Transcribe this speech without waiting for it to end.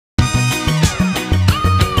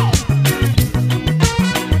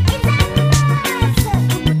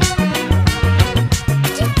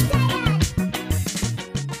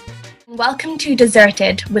Welcome to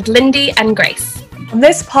Deserted with Lindy and Grace. On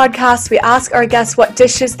this podcast, we ask our guests what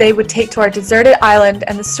dishes they would take to our deserted island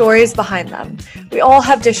and the stories behind them. We all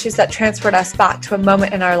have dishes that transport us back to a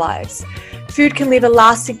moment in our lives. Food can leave a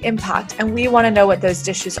lasting impact, and we want to know what those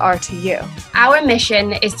dishes are to you. Our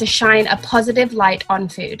mission is to shine a positive light on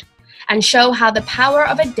food and show how the power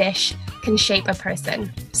of a dish can shape a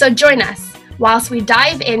person. So join us whilst we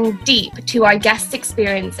dive in deep to our guests'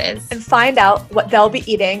 experiences and find out what they'll be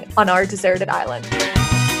eating on our deserted island.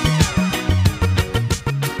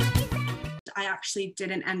 I actually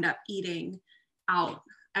didn't end up eating out.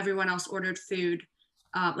 Everyone else ordered food.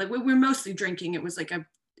 We were mostly drinking. It was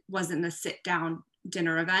wasn't a sit down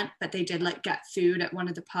dinner event, but they did get food at one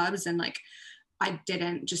of the pubs, and I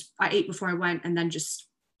ate before I went, and then just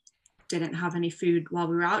didn't have any food while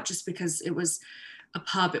we were out, just because it was a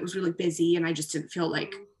pub. It was really busy, and I just didn't feel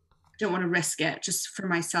don't want to risk it just for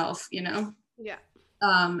myself, Yeah.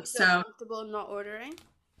 So comfortable not ordering?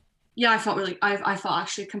 Yeah, I felt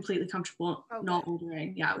actually completely comfortable not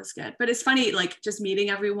ordering. Yeah, it was good. But it's funny, just meeting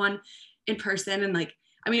everyone in person, and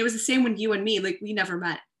it was the same when you and me, we never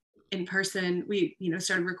met in person. We,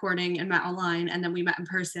 started recording and met online, and then we met in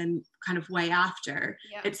person kind of way after.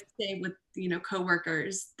 Yeah. It's the same with,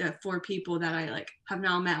 coworkers, the 4 people that I have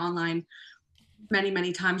now met online many,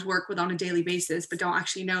 many times, work with on a daily basis, but don't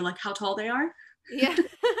actually know how tall they are. Yeah.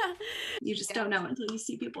 You just don't know until you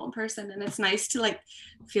see people in person, and it's nice to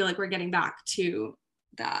feel like we're getting back to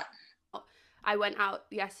that. I went out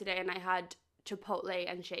yesterday and I had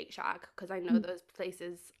Chipotle and Shake Shack because I know those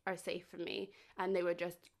places are safe for me, and they were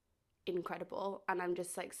just incredible, and I'm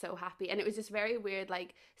just so happy. And it was just very weird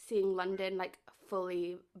seeing London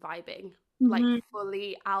fully vibing,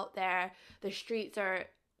 fully out there. The streets are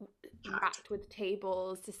packed with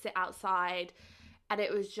tables to sit outside, and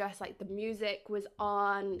it was just the music was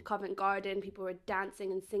on Covent Garden, people were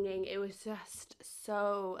dancing and singing. It was just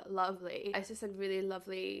so lovely. It's just a really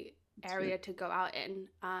lovely area to go out in.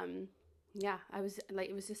 I was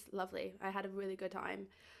it was just lovely. I had a really good time.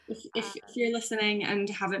 If you're listening and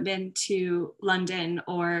haven't been to London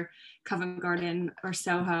or Covent Garden or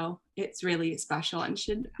Soho, it's really special and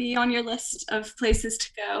should be on your list of places to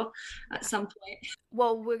go at some point.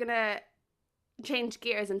 Well, we're gonna change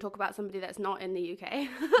gears and talk about somebody that's not in the UK.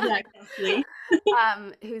 Yeah, exactly.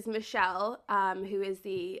 Who's Michelle, who is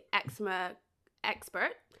the eczema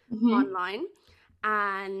expert online.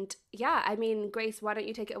 And Grace, why don't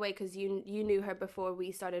you take it away, because you knew her before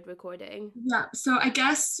we started recording. Yeah, so I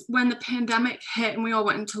guess when the pandemic hit and we all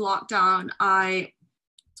went into lockdown,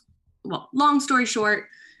 long story short,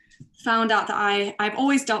 found out that I've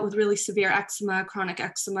always dealt with really severe eczema, chronic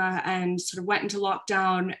eczema, and sort of went into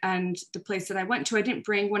lockdown. And the place that I went to, I didn't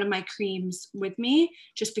bring one of my creams with me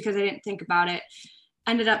just because I didn't think about it.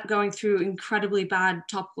 Ended up going through incredibly bad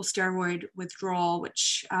topical steroid withdrawal,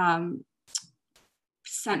 which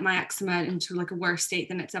sent my eczema into a worse state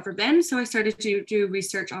than it's ever been. So I started to do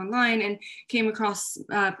research online and came across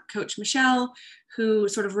Coach Michelle, who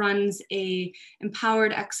sort of runs a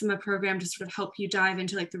empowered eczema program to sort of help you dive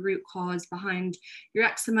into the root cause behind your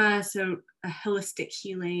eczema. So a holistic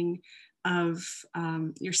healing of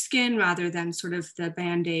your skin rather than sort of the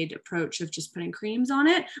Band-Aid approach of just putting creams on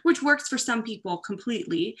it, which works for some people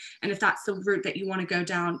completely. And if that's the route that you want to go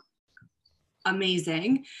down,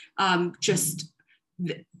 amazing.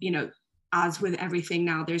 As with everything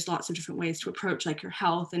now, there's lots of different ways to approach your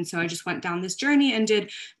health. And so I just went down this journey and did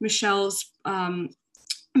Michelle's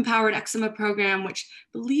empowered eczema program, which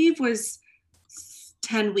I believe was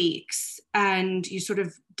 10 weeks. And you sort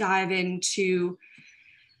of dive into,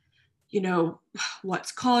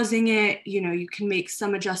 what's causing it. You can make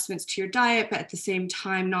some adjustments to your diet, but at the same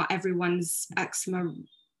time, not everyone's eczema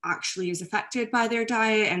actually is affected by their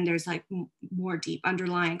diet, and there's more deep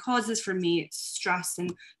underlying causes. For me, it's stress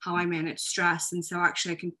and how I manage stress, and so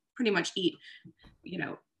actually I can pretty much eat,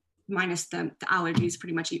 minus the allergies,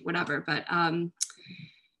 pretty much eat whatever. But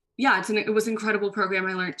it was an incredible program.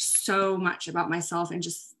 I learned so much about myself, and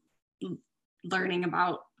just learning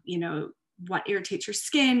about what irritates your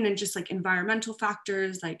skin, and just environmental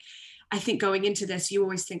factors. I think going into this, you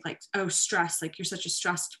always think stress, you're such a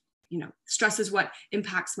stressed, stress is what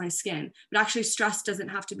impacts my skin, but actually stress doesn't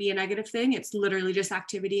have to be a negative thing. It's literally just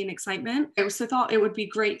activity and excitement. So I thought it would be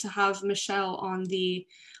great to have Michelle on the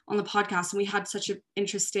podcast, and we had such an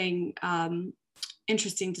interesting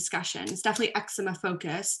discussion. It's definitely eczema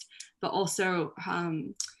focused, but also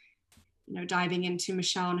diving into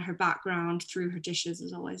Michelle and her background through her dishes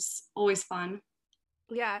is always fun.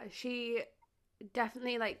 Yeah, she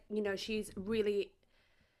definitely she's really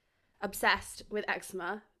obsessed with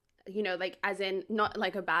eczema. you know, like as in not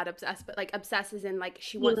like a bad obsessed, but like obsessed as in like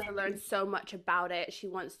she wants to learn so much about it. She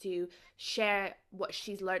wants to share what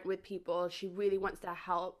she's learned with people. She really wants to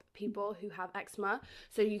help people who have eczema.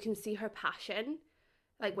 So you can see her passion,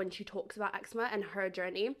 like when she talks about eczema and her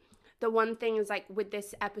journey. The one thing is like with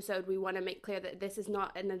this episode, we want to make clear that this is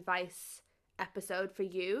not an advice episode for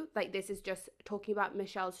you. Like this is just talking about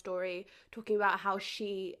Michelle's story, talking about how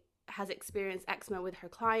she has experienced eczema with her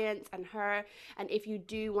clients and her. And if you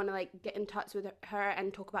do want to like get in touch with her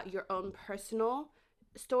and talk about your own personal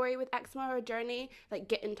story with eczema or journey, like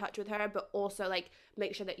get in touch with her, but also like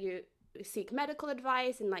make sure that you seek medical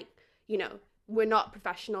advice. And like, you know, we're not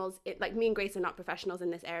professionals, like me and Grace are not professionals in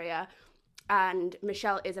this area, and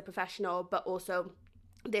Michelle is a professional, but also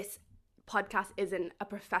this podcast isn't a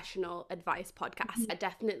professional advice podcast.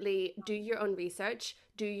 Definitely do your own research,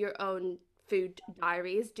 do your own food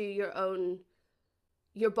diaries, do your own,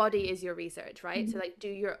 your body is your research, right? So like do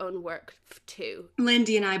your own work too.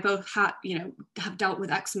 Lindy and I both have dealt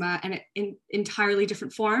with eczema and in entirely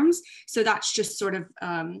different forms. So that's just sort of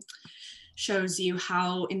shows you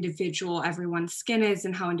how individual everyone's skin is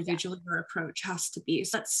and how individual your approach has to be.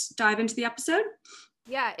 So let's dive into the episode.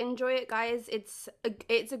 Yeah, enjoy it, guys. It's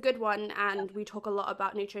a good one, and we talk a lot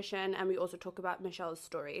about nutrition, and we also talk about Michelle's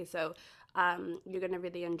story. So you're gonna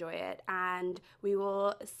really enjoy it, and we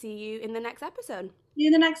will see you in the next episode. See you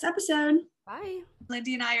in the next episode. Bye.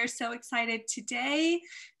 Lindy and I are so excited today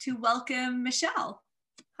to welcome Michelle.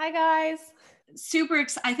 Hi, guys.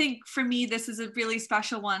 I think for me, this is a really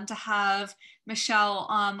special one to have Michelle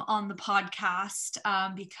on the podcast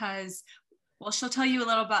because, well, she'll tell you a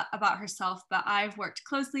little bit about herself, but I've worked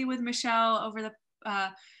closely with Michelle over the,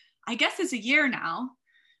 I guess it's a year now,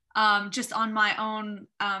 just on my own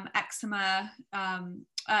eczema.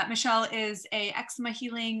 Michelle is a eczema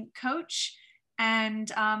healing coach and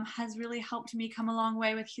has really helped me come a long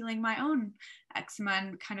way with healing my own eczema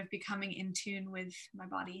and kind of becoming in tune with my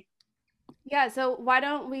body. Yeah, so why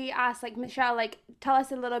don't we ask, like, Michelle, like, tell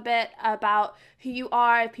us a little bit about who you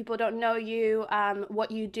are, if people don't know you,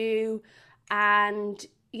 what you do, and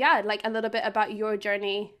yeah, like a little bit about your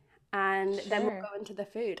journey, and then we'll go into the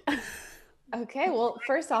food. Okay, well,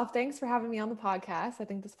 first off, thanks for having me on the podcast. I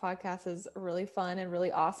think this podcast is really fun and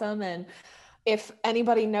really awesome. And if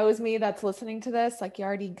anybody knows me that's listening to this, like you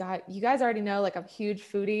guys already know, like I'm a huge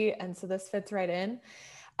foodie. And so this fits right in.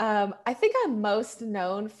 I think I'm most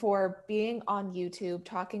known for being on YouTube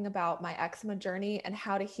talking about my eczema journey and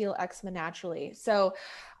how to heal eczema naturally. So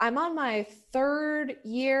I'm on my fourth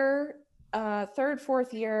year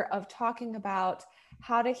of talking about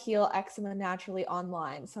how to heal eczema naturally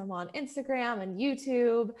online. So I'm on Instagram and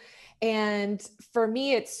YouTube. And for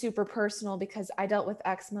me, it's super personal because I dealt with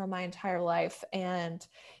eczema my entire life and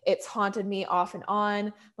it's haunted me off and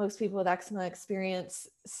on. Most people with eczema experience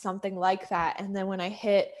something like that. And then when I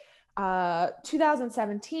hit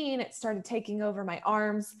 2017, it started taking over my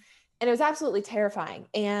arms and it was absolutely terrifying.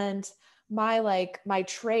 And my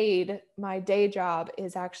day job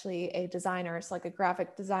is actually a designer. It's like a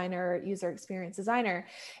graphic designer, user experience designer.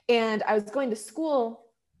 And I was going to school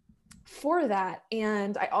for that.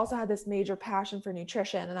 And I also had this major passion for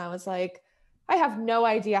nutrition. And I was like, I have no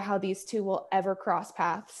idea how these two will ever cross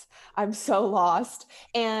paths. I'm so lost.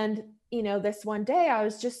 And, this one day I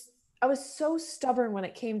was so stubborn when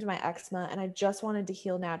it came to my eczema and I just wanted to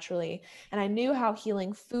heal naturally. And I knew how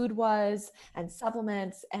healing food was and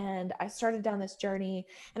supplements. And I started down this journey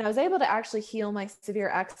and I was able to actually heal my severe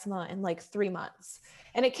eczema in like 3 months.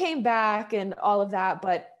 And it came back and all of that,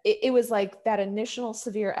 but it was like that initial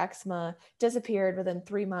severe eczema disappeared within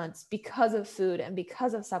 3 months because of food and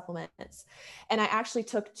because of supplements. And I actually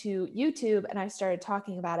took to YouTube and I started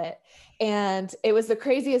talking about it. And it was the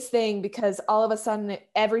craziest thing because all of a sudden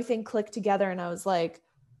everything clicked together and I was like,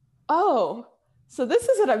 oh, so this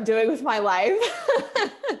is what I'm doing with my life.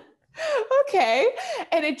 Okay.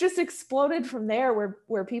 And it just exploded from there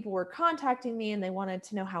where people were contacting me and they wanted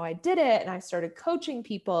to know how I did it. And I started coaching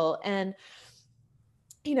people. And,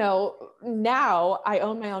 now I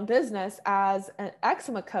own my own business as an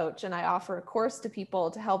eczema coach and I offer a course to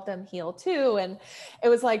people to help them heal too. And it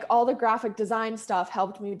was like all the graphic design stuff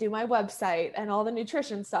helped me do my website and all the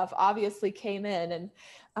nutrition stuff obviously came in.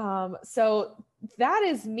 And so that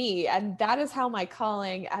is me. And that is how my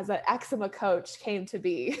calling as an eczema coach came to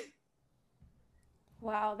be.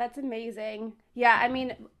 Wow, that's amazing. Yeah, I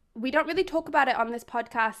mean, we don't really talk about it on this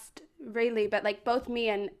podcast really, but like both me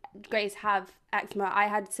and Grace have eczema. I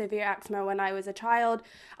had severe eczema when I was a child.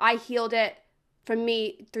 I healed it for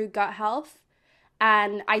me through gut health,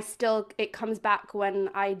 and it comes back when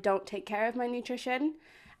I don't take care of my nutrition.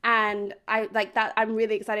 And I like that. I'm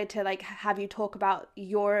really excited to like have you talk about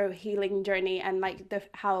your healing journey and like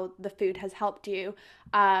how the food has helped you.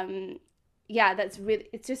 Yeah,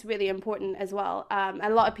 it's just really important as well. A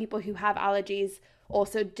lot of people who have allergies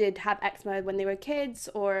also did have eczema when they were kids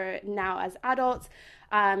or now as adults.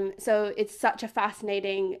 So it's such a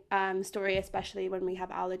fascinating story, especially when we have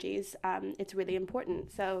allergies. It's really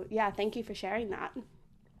important. So yeah, thank you for sharing that.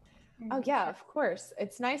 Oh yeah, of course.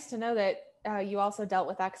 It's nice to know that you also dealt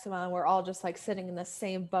with eczema and we're all just like sitting in the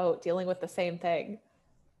same boat dealing with the same thing.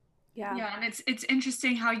 Yeah, and it's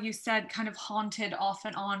interesting how you said kind of haunted off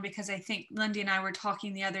and on, because I think Lindy and I were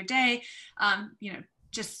talking the other day,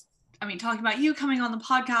 talking about you coming on the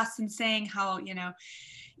podcast and saying how,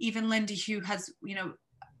 even Lindy, who has,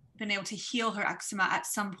 been able to heal her eczema, at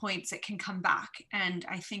some points it can come back. And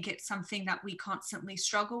I think it's something that we constantly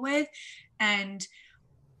struggle with. And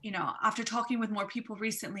after talking with more people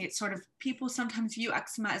recently, it's sort of, people sometimes view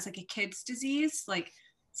eczema as like a kid's disease, like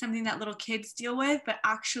something that little kids deal with, but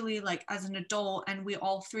actually like as an adult, and we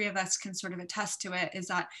all three of us can sort of attest to it, is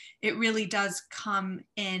that it really does come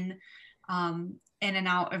in and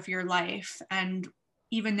out of your life. And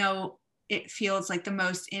even though it feels like the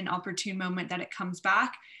most inopportune moment that it comes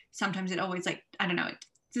back, sometimes it always, like, I don't know,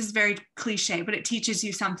 this is very cliche, but it teaches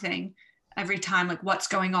you something every time, like what's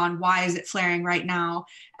going on, why is it flaring right now?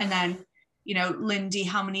 And then, Lindy,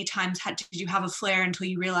 how many times did you have a flare until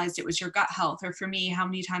you realized it was your gut health? Or for me, how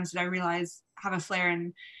many times did I have a flare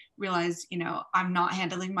and realize, I'm not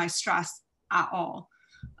handling my stress at all?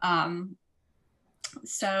 And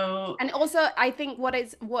also I think what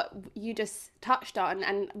you just touched on,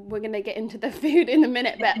 and we're going to get into the food in a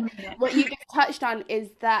minute, but what you just touched on is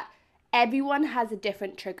that everyone has a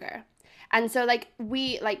different trigger. And so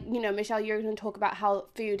Michelle, you're going to talk about how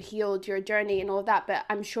food healed your journey and all of that, but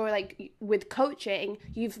I'm sure like with coaching,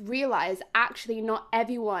 you've realized actually not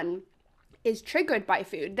everyone is triggered by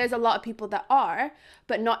food. There's a lot of people that are,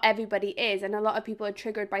 but not everybody is. And a lot of people are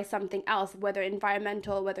triggered by something else, whether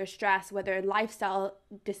environmental, whether stress, whether lifestyle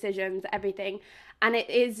decisions, everything. And it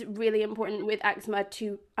is really important with eczema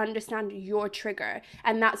to understand your trigger.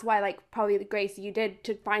 And that's why, like, probably the Grace you did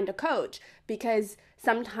to find a coach, because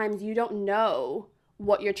sometimes you don't know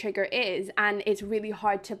what your trigger is and it's really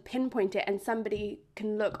hard to pinpoint it, and somebody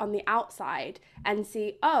can look on the outside and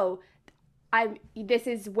see, oh, this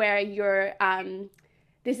is where you're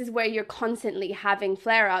constantly having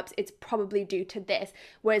flare-ups. It's probably due to this.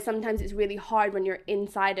 Whereas sometimes it's really hard when you're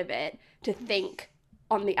inside of it to think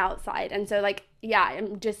on the outside. And so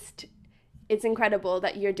it's incredible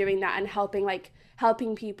that you're doing that and helping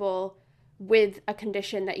people with a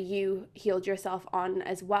condition that you healed yourself on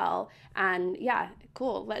as well. And yeah,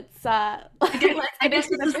 cool. Let's I guess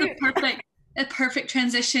this is a perfect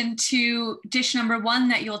transition to dish number 1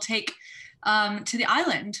 that you'll take to the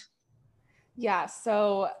island. Yeah,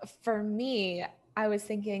 so for me, I was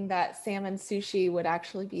thinking that salmon sushi would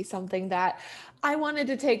actually be something that I wanted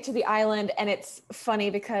to take to the island. And it's funny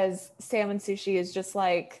because salmon sushi is just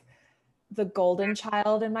like the golden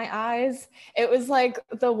child in my eyes. It was like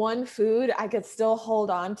the one food I could still hold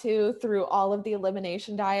on to through all of the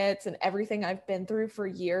elimination diets and everything I've been through for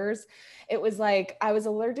years. It was like I was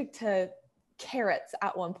allergic to carrots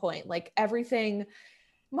at one point, like everything.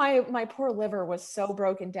 My poor liver was so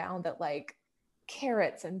broken down that like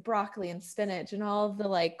carrots and broccoli and spinach and all of the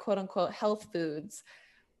like quote unquote health foods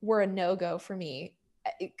were a no-go for me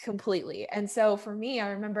completely. And so for me,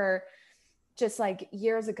 I remember just like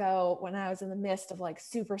years ago when I was in the midst of like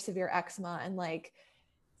super severe eczema, and like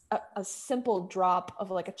a simple drop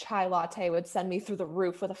of like a chai latte would send me through the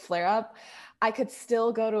roof with a flare up, I could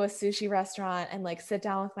still go to a sushi restaurant and like sit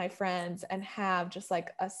down with my friends and have just like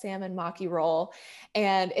a salmon maki roll.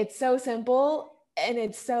 And it's so simple and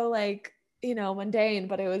it's so like, mundane,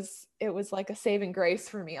 but it was like a saving grace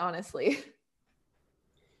for me, honestly.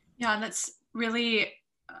 Yeah, that's really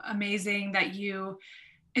amazing that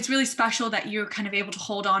it's really special that you're kind of able to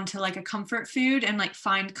hold on to like a comfort food and like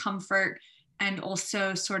find comfort, and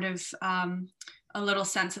also sort of a little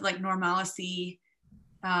sense of like normalcy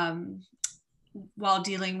while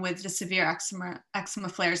dealing with the severe eczema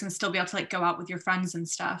flares, and still be able to like go out with your friends and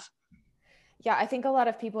stuff. Yeah, I think a lot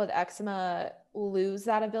of people with eczema lose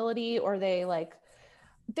that ability, or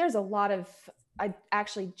there's a lot of, I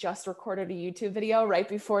actually just recorded a YouTube video right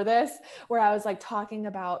before this where I was like talking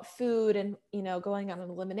about food and, going on an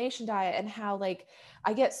elimination diet, and how like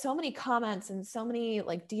I get so many comments and so many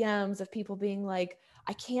like DMs of people being like,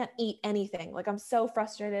 I can't eat anything. Like, I'm so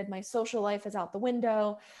frustrated. My social life is out the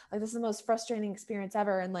window. Like, this is the most frustrating experience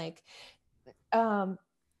ever. And like,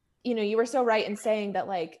 you know, you were so right in saying that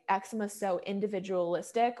like eczema is so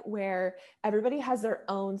individualistic, where everybody has their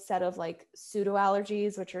own set of like pseudo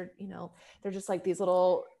allergies, which are, you know, they're just like these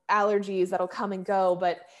little allergies that'll come and go.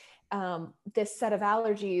 But this set of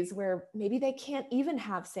allergies where maybe they can't even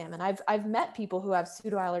have salmon. I've met people who have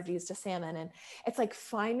pseudo allergies to salmon, and it's like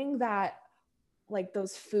finding that, like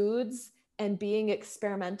those foods and being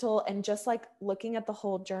experimental and just like looking at the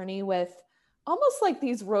whole journey with almost like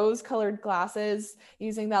these rose colored glasses,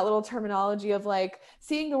 using that little terminology of like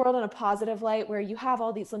seeing the world in a positive light where you have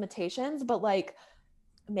all these limitations, but like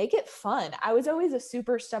make it fun. I was always a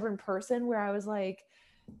super stubborn person where I was like,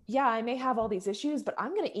 yeah, I may have all these issues, but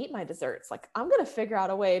I'm going to eat my desserts. Like I'm going to figure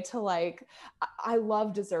out a way to like, I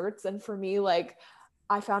love desserts. And for me, like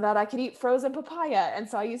I found out I could eat frozen papaya. And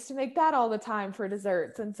so I used to make that all the time for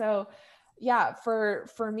desserts. And so, yeah,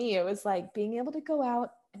 for me, it was like being able to go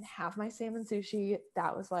out and have my salmon sushi.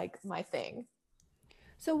 That was like my thing.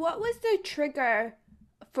 So what was the trigger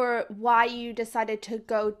for why you decided to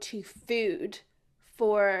go to food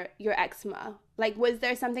for your eczema? Like, was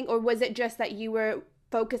there something, or was it just that you were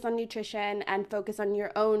focused on nutrition and focused on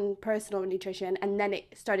your own personal nutrition, and then it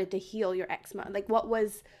started to heal your eczema? Like, what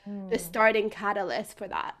was the starting catalyst for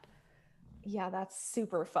that? Yeah, that's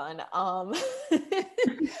super fun.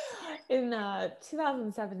 In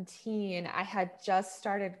 2017, I had just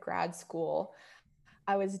started grad school.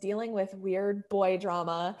 I was dealing with weird boy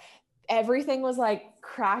drama. Everything was like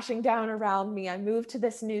crashing down around me. I moved to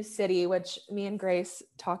this new city, which me and Grace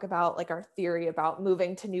talk about, like our theory about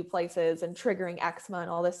moving to new places and triggering eczema and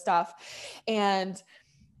all this stuff. And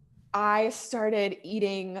I started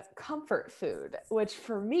eating comfort food, which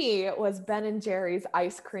for me was Ben & Jerry's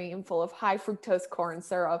ice cream full of high fructose corn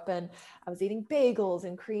syrup. And I was eating bagels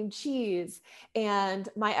and cream cheese. And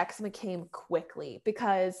my eczema came quickly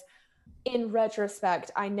because in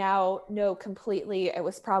retrospect, I now know completely it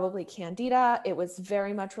was probably candida. It was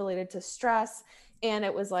very much related to stress. And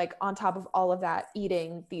it was like on top of all of that,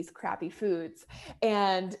 eating these crappy foods.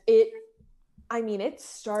 And it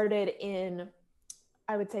started in,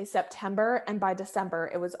 I would say September, and by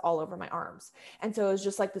December it was all over my arms. And so it was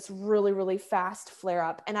just like this really, really fast flare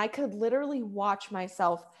up. And I could literally watch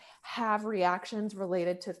myself have reactions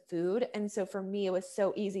related to food. And so for me, it was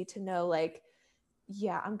so easy to know, like,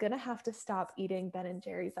 yeah, I'm going to have to stop eating Ben &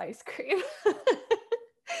 Jerry's ice cream.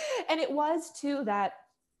 And it was too that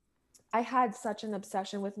I had such an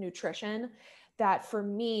obsession with nutrition that for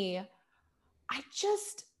me,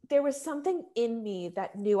 there was something in me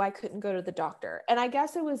that knew I couldn't go to the doctor. And I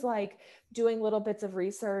guess it was like doing little bits of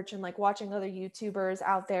research and like watching other YouTubers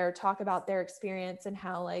out there talk about their experience and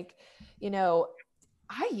how, like, you know,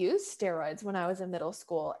 I used steroids when I was in middle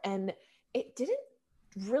school and it didn't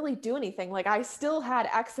really do anything. Like I still had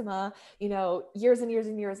eczema, you know, years and years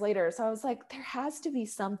and years later. So I was like, there has to be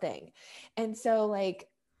something. And so like,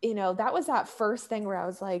 you know, that was that first thing where I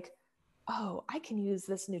was like, oh, I can use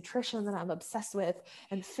this nutrition that I'm obsessed with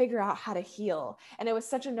and figure out how to heal. And it was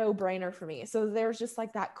such a no-brainer for me. So there's just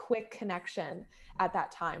like that quick connection at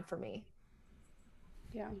that time for me.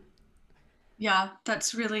 Yeah. Yeah,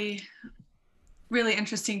 that's really, really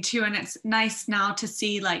interesting too. And it's nice now to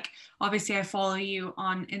see, like, obviously I follow you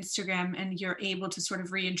on Instagram and you're able to sort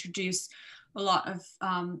of reintroduce a lot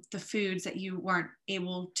of the foods that you weren't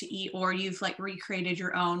able to eat, or you've like recreated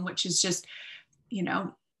your own, which is just, you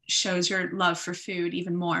know, shows your love for food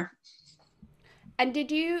even more. And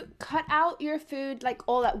did you cut out your food like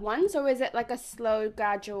all at once, or was it like a slow,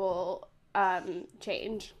 gradual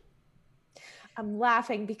change? I'm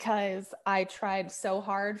laughing because I tried so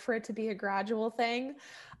hard for it to be a gradual thing.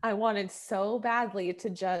 I wanted so badly to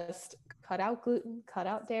just cut out gluten, cut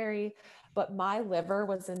out dairy, but my liver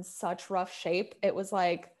was in such rough shape. It was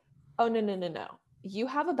like, oh, no. You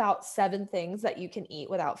have about 7 things that you can eat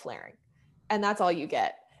without flaring, and that's all you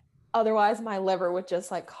get. Otherwise, my liver would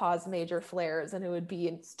just like cause major flares and it would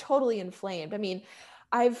be totally inflamed. I mean,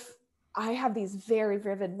 I have these very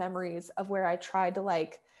vivid memories of where I tried to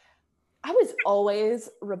like, I was always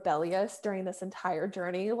rebellious during this entire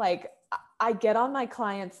journey. Like I get on my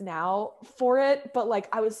clients now for it, but like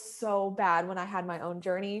I was so bad when I had my own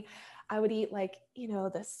journey. I would eat like, you know,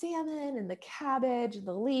 the salmon and the cabbage and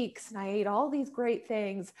the leeks, and I ate all these great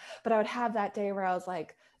things, but I would have that day where I was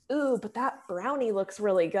like, ooh, but that brownie looks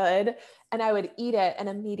really good. And I would eat it and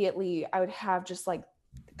immediately I would have just like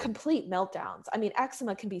complete meltdowns. I mean,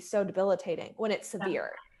 eczema can be so debilitating when it's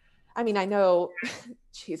severe. I mean, I know,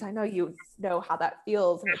 geez, I know you know how that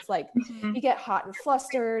feels. And it's like, you get hot and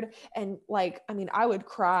flustered and like, I mean, I would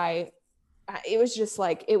cry. It was just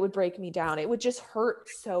like, it would break me down. It would just hurt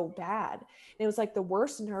so bad. And it was like the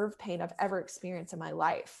worst nerve pain I've ever experienced in my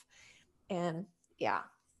life. And yeah.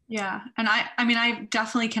 Yeah. And I mean, I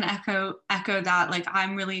definitely can echo that. Like,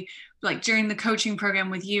 I'm really, like, during the coaching program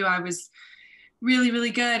with you, I was really, really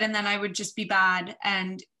good. And then I would just be bad.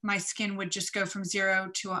 And my skin would just go from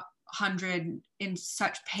 0 to 100 in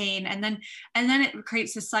such pain. And then it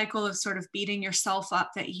creates a cycle of sort of beating yourself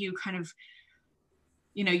up that you kind of,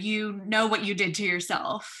 you know what you did to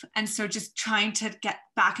yourself. And so just trying to get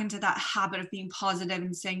back into that habit of being positive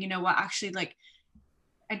and saying, you know what, actually, like,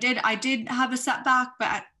 I did have a setback,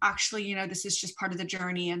 but actually, this is just part of the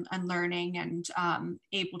journey and learning, and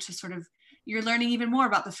able to sort of, you're learning even more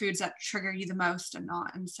about the foods that trigger you the most and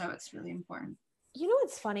not. And so it's really important. You know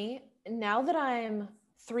what's funny? Now that I'm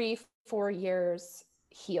 3-4 years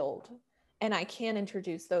healed and I can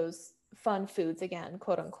introduce those fun foods again,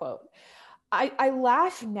 quote unquote, I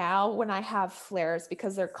laugh now when I have flares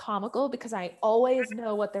because they're comical, because I always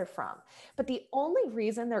know what they're from. But the only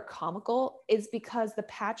reason they're comical is because the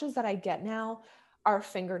patches that I get now are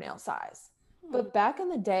fingernail size. But back in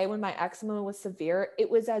the day when my eczema was severe, it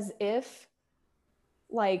was as if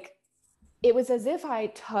I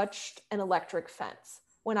touched an electric fence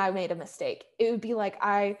when I made a mistake. It would be like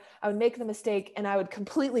I would make the mistake and I would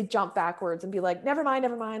completely jump backwards and be like, never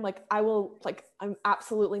mind. Like, I'm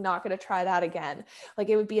absolutely not going to try that again. Like,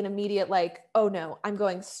 it would be an immediate, like, oh no, I'm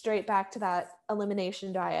going straight back to that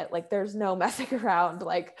elimination diet. Like, there's no messing around.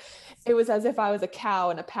 Like, it was as if I was a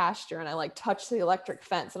cow in a pasture and I like touched the electric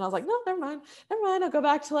fence and I was like, no, never mind. I'll go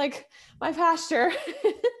back to like my pasture.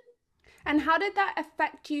 And how did that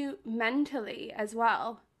affect you mentally as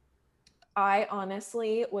well? I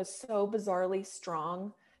honestly was so bizarrely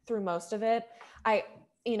strong through most of it.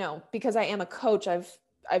 Because I am a coach,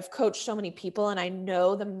 I've coached so many people and I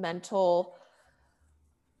know the mental,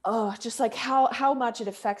 just like how much it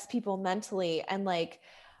affects people mentally. And like,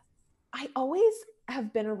 I always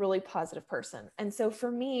have been a really positive person. And so for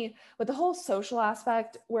me, with the whole social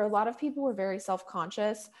aspect where a lot of people were very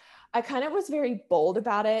self-conscious, I kind of was very bold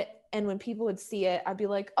about it. And when people would see it, I'd be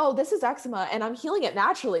like, oh, this is eczema and I'm healing it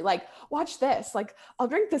naturally. Like, watch this. Like, I'll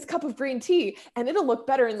drink this cup of green tea and it'll look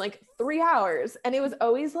better in like 3 hours. And it was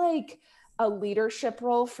always like a leadership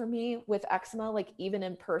role for me with eczema, like even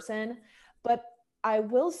in person. But I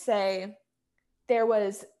will say there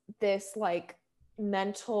was this like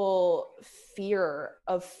mental fear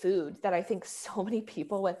of food that I think so many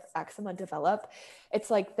people with eczema develop. It's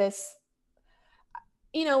like this,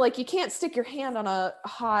 like you can't stick your hand on a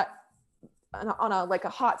hot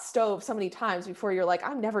stove so many times before you're like,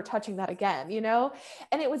 I'm never touching that again,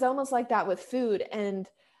 And it was almost like that with food. And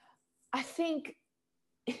I think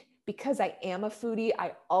because I am a foodie,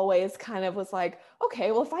 I always kind of was like,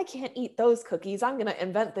 okay, well, if I can't eat those cookies, I'm going to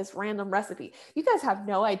invent this random recipe. You guys have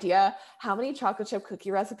no idea how many chocolate chip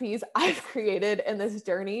cookie recipes I've created in this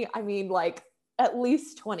journey. I mean, like at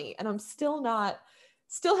least 20, and I'm still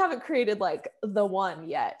haven't created like the one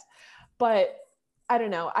yet, but I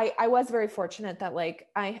don't know. I was very fortunate that like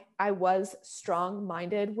I was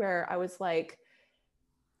strong-minded where I was like,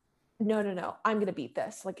 no, I'm going to beat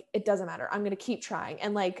this. Like, it doesn't matter. I'm going to keep trying.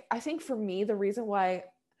 And like, I think for me, the reason why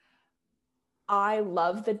I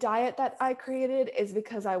love the diet that I created is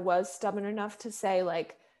because I was stubborn enough to say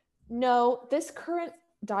like, no, this current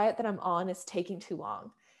diet that I'm on is taking too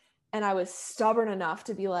long. And I was stubborn enough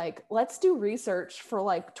to be like, let's do research for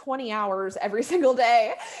like 20 hours every single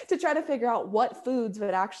day to try to figure out what foods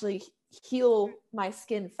would actually heal my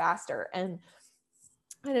skin faster. And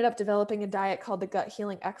I ended up developing a diet called the Gut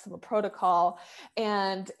Healing Eczema Protocol.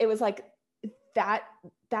 And it was like that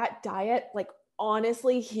diet, like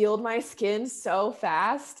honestly healed my skin so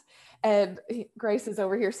fast. And Grace is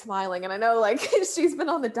over here smiling. And I know like she's been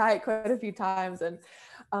on the diet quite a few times. And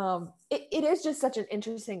it is just such an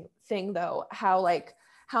interesting thing though,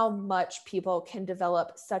 how much people can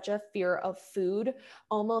develop such a fear of food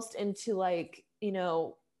almost into like,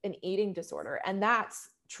 an eating disorder. And that's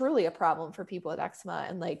truly a problem for people with eczema.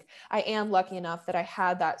 And like, I am lucky enough that I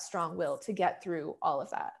had that strong will to get through all of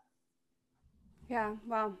that. Yeah.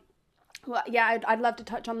 Well, yeah, I'd love to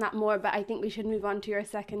touch on that more, but I think we should move on to your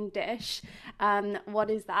second dish. What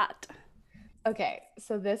is that? Okay,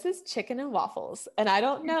 so this is chicken and waffles. And I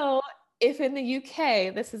don't know if in the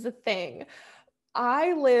UK this is a thing.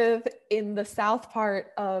 I live in the south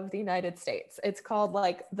part of the United States. It's called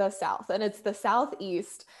like the South, and it's the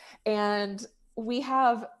Southeast. And we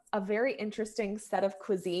have a very interesting set of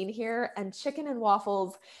cuisine here, and chicken and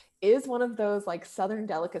waffles is one of those like Southern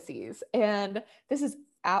delicacies. And this is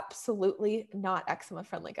absolutely not eczema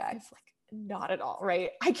friendly, guys. Like, not at all,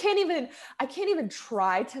 right? I can't even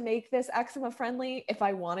try to make this eczema friendly if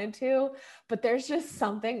I wanted to, but there's just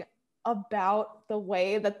something about the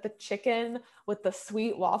way that the chicken with the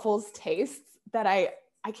sweet waffles tastes that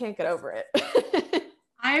I can't get over it.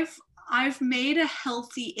 I've made a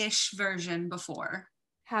healthy-ish version before.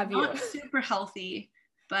 Have you? Not super healthy,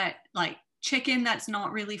 but like chicken that's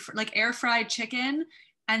not really like air fried chicken,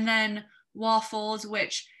 and then waffles,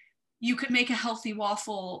 which you could make a healthy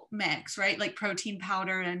waffle mix, right? Like protein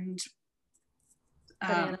powder and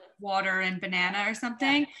water and banana or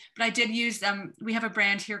something. Yeah. But I did use we have a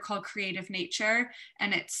brand here called Creative Nature,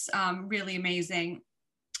 and it's really amazing.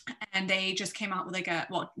 And they just came out with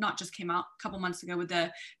not just came out, a couple months ago with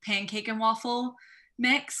the pancake and waffle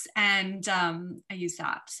mix, and I use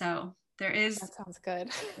that. So that sounds good.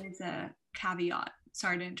 There's a caveat.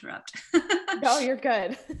 Sorry to interrupt. No, you're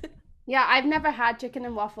good. Yeah, I've never had chicken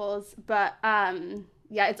and waffles, but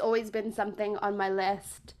yeah, it's always been something on my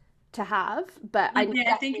list to have. But I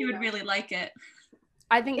think you would really like it.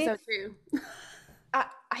 I think so too.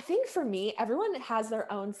 I think for me, everyone has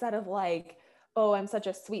their own set of like, oh, I'm such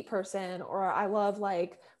a sweet person, or I love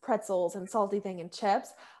like pretzels and salty thing and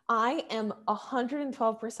chips. I am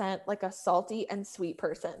 112% like a salty and sweet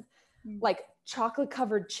person. Like chocolate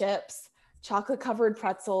covered chips, chocolate covered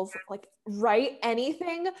pretzels, like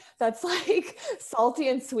anything that's like salty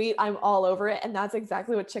and sweet, I'm all over it. And that's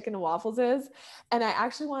exactly what chicken and waffles is. And I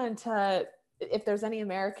actually wanted to, if there's any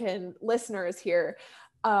American listeners here,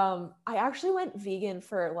 I actually went vegan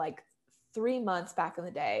for like 3 months back in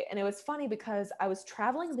the day. And it was funny because I was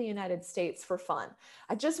traveling the United States for fun.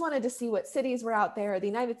 I just wanted to see what cities were out there. The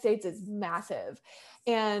United States is massive.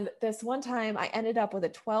 And this one time I ended up with a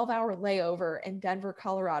 12-hour layover in Denver,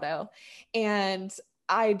 Colorado. And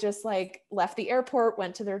I just like left the airport,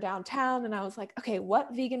 went to their downtown, and I was like, okay,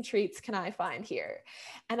 what vegan treats can I find here?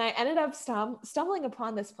 And I ended up stumbling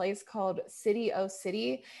upon this place called City O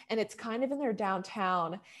City, and it's kind of in their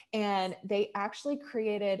downtown. And they actually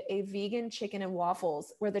created a vegan chicken and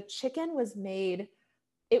waffles where the chicken was made,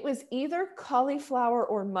 it was either cauliflower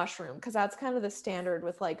or mushroom, because that's kind of the standard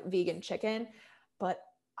with like vegan chicken. But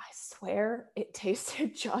I swear it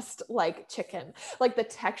tasted just like chicken. Like the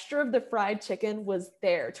texture of the fried chicken was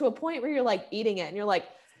there to a point where you're like eating it and you're like,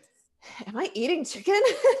 am I eating chicken?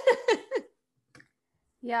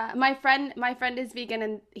 Yeah, my friend is vegan,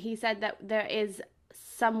 and he said that there is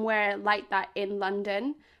somewhere like that in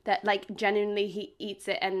London that like genuinely he eats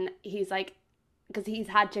it, and he's like, because he's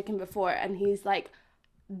had chicken before, and he's like,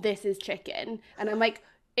 this is chicken. And I'm like,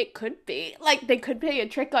 it could be, like, they could play a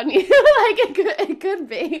trick on you. Like it could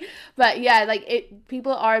be, but yeah, like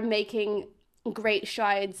people are making great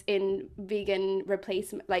strides in vegan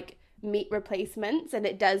replacement, like meat replacements, and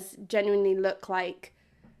it does genuinely look like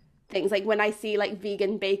things. Like when I see like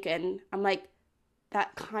vegan bacon, I'm like,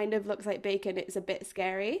 that kind of looks like bacon. It's a bit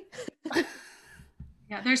scary.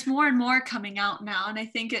 Yeah, there's more and more coming out now, and I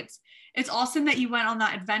think it's awesome that you went on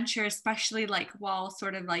that adventure, especially like while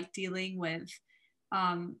sort of like dealing with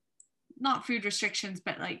not food restrictions,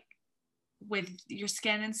 but like with your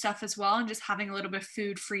skin and stuff as well, and just having a little bit of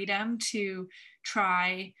food freedom to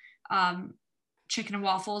try chicken and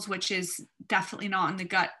waffles, which is definitely not in the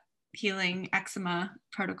gut healing eczema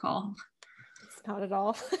protocol. It's not at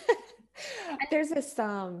all. There's this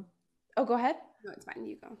oh, go ahead. No, it's fine,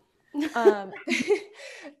 you go.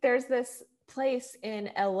 There's this place in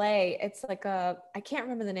LA. It's like I can't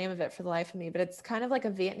remember the name of it for the life of me, but it's kind of like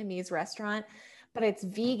a Vietnamese restaurant, but it's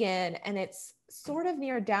vegan, and it's sort of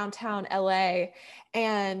near downtown LA.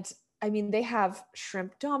 And I mean, they have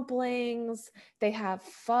shrimp dumplings, they have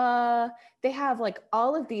pho, they have like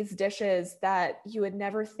all of these dishes that you would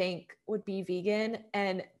never think would be vegan.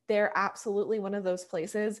 And they're absolutely one of those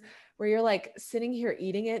places where you're like sitting here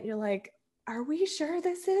eating it and you're like, are we sure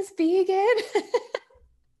this is vegan?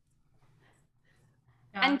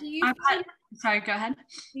 And do you sorry, go ahead.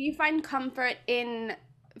 Do you find comfort in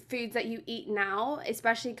foods that you eat now,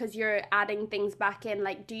 especially because you're adding things back in?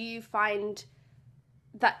 Like, do you find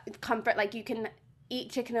that comfort, like you can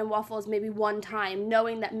eat chicken and waffles maybe one time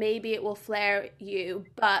knowing that maybe it will flare you,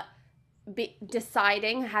 but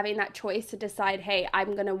having that choice to decide, hey,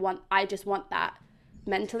 I just want that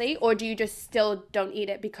mentally? Or do you just still don't eat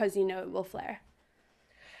it because you know it will flare?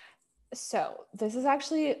 So this is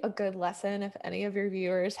actually a good lesson if any of your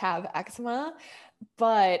viewers have eczema,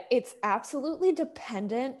 but it's absolutely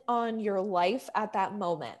dependent on your life at that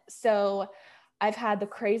moment. So I've had the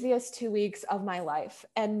craziest 2 weeks of my life,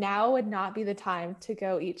 and now would not be the time to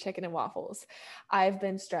go eat chicken and waffles. I've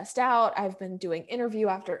been stressed out. I've been doing interview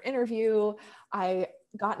after interview. I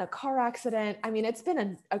got in a car accident. I mean, it's been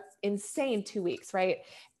an insane 2 weeks, right?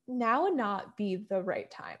 Now would not be the right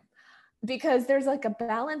time, because there's like a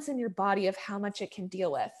balance in your body of how much it can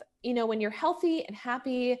deal with. You know, when you're healthy and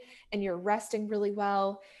happy and you're resting really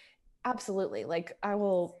well, Absolutely. Like I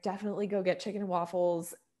will definitely go get chicken and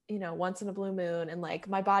waffles, you know, once in a blue moon, and like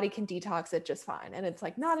my body can detox it just fine. And it's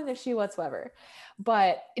like not an issue whatsoever.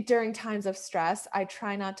 But during times of stress, I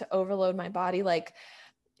try not to overload my body. Like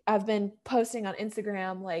I've been posting on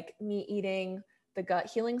Instagram, like me eating the gut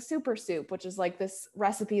healing super soup, which is like this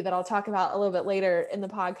recipe that I'll talk about a little bit later in the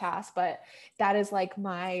podcast. But that is like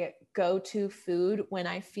my go-to food when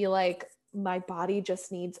I feel like my body just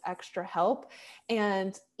needs extra help.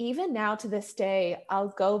 And even now to this day, I'll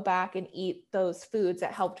go back and eat those foods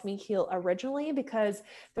that helped me heal originally, because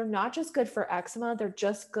they're not just good for eczema, they're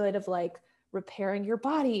just good of like repairing your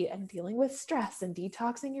body and dealing with stress and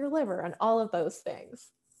detoxing your liver and all of those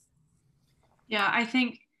things. Yeah, I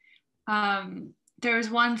think there was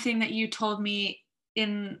one thing that you told me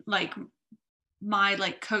in like my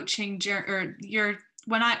like coaching journey, or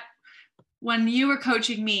when you were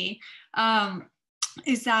coaching me,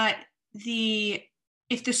 is that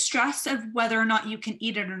if the stress of whether or not you can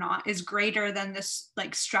eat it or not is greater than this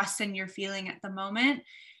like stress and you're feeling at the moment,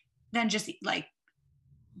 then just eat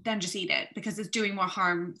it, because it's doing more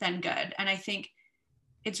harm than good. And I think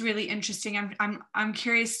it's really interesting. I'm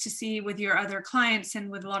curious to see with your other clients and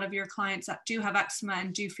with a lot of your clients that do have eczema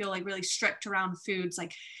and do feel like really strict around foods,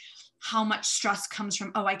 like how much stress comes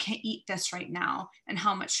from, oh, I can't eat this right now, and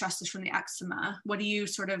how much stress is from the eczema. What do you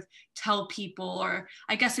sort of tell people? Or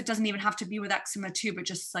I guess it doesn't even have to be with eczema too, but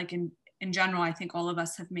just like in general, I think all of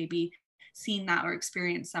us have maybe seen that or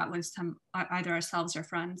experienced that with some, either ourselves or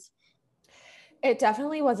friends. It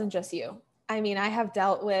definitely wasn't just you. I mean, I have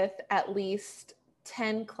dealt with at least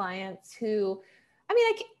 10 clients who, I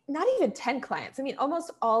mean, not even 10 clients. I mean,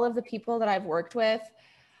 almost all of the people that I've worked with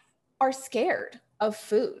are scared of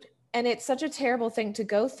food. And it's such a terrible thing to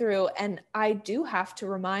go through. And I do have to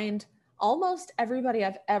remind almost everybody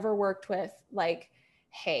I've ever worked with, like,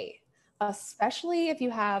 hey, especially if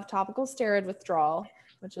you have topical steroid withdrawal,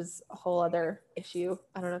 which is a whole other issue.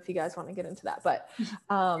 I don't know if you guys want to get into that, but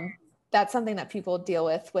that's something that people deal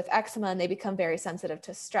with eczema, and they become very sensitive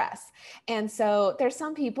to stress. And so there's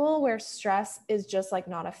some people where stress is just like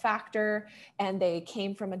not a factor, and they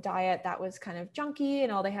came from a diet that was kind of junky,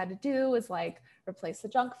 and all they had to do was like replace the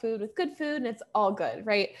junk food with good food, and it's all good,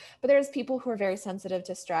 right? But there's people who are very sensitive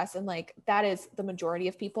to stress, and like that is the majority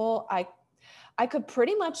of people. I could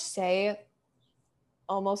pretty much say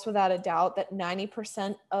almost without a doubt that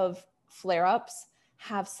 90% of flare-ups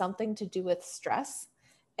have something to do with stress.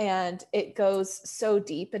 And it goes so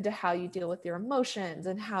deep into how you deal with your emotions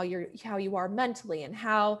and how you are mentally and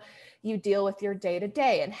how you deal with your day to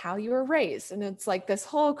day and how you were raised. And it's like this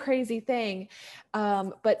whole crazy thing.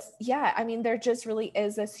 But yeah, I mean, there just really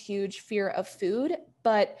is this huge fear of food.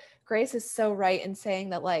 But Grace is so right in saying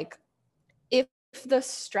that, like, if the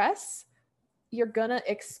stress you're gonna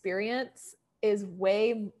experience is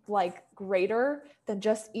way like greater than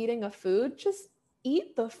just eating a food, just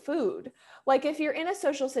eat the food. Like if you're in a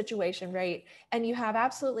social situation, right, and you have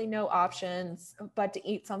absolutely no options but to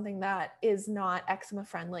eat something that is not eczema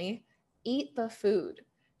friendly, eat the food,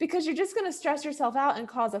 because you're just going to stress yourself out and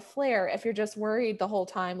cause a flare if you're just worried the whole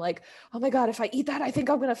time, like, oh my God, if I eat that, I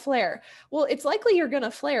think I'm going to flare. Well, it's likely you're going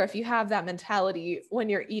to flare if you have that mentality when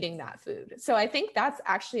you're eating that food. So I think that's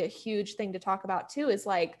actually a huge thing to talk about too, is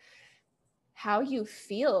like how you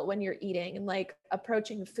feel when you're eating, and like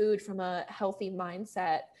approaching food from a healthy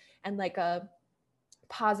mindset and like a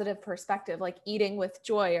positive perspective, like eating with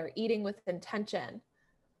joy or eating with intention.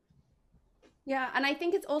 Yeah, and I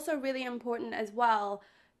think it's also really important as well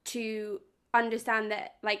to understand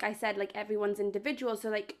that, like I said, like everyone's individual. So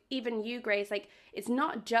like even you, Grace, like it's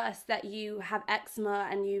not just that you have eczema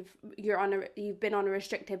and you've been on a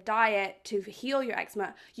restrictive diet to heal your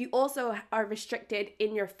eczema. You also are restricted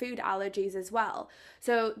in your food allergies as well.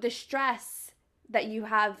 So the stress that you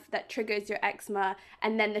have that triggers your eczema,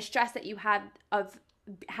 and then the stress that you have of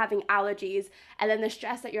having allergies, and then the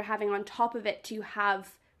stress that you're having on top of it to have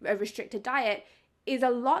a restricted diet, is a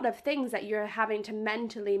lot of things that you're having to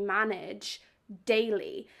mentally manage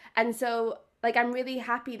daily. And so like I'm really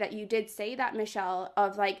happy that you did say that, Michelle,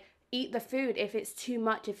 of like eat the food if it's too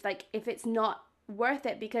much, if it's not worth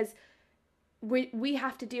it, because we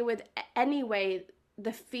have to deal with anyway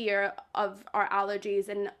the fear of our allergies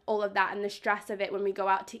and all of that and the stress of it when we go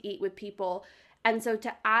out to eat with people. And so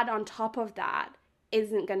to add on top of that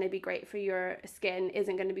isn't going to be great for your skin,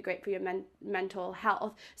 isn't going to be great for your mental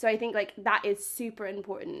health. So I think like that is super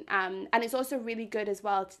important. And it's also really good as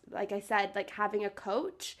well, like I said, like having a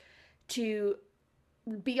coach to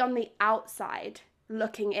be on the outside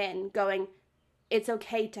looking in, going, it's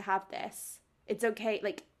okay to have this. It's okay,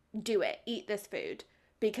 like do it, eat this food,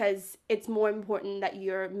 because it's more important that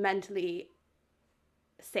you're mentally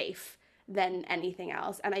safe than anything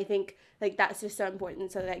else. And I think like that's just so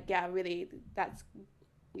important. So like, yeah, really, that's,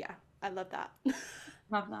 yeah, I love that.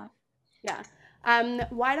 Love that. Yeah.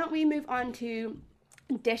 Why don't we move on to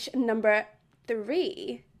dish number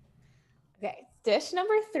 3? Okay, dish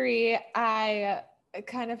number 3, I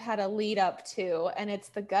kind of had a lead up to, and it's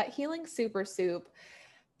the gut healing super soup.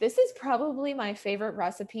 This is probably my favorite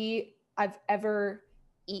recipe I've ever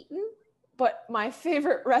eaten, but my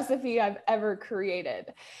favorite recipe I've ever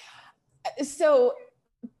created. So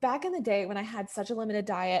back in the day when I had such a limited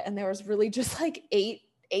diet and there was really just like 8,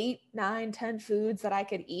 9, 10 foods that I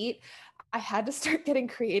could eat, I had to start getting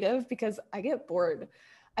creative because I get bored.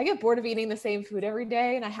 I get bored of eating the same food every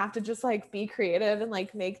day, and I have to just like be creative and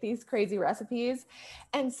like make these crazy recipes.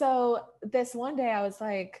 And so this one day I was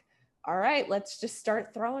like, all right, let's just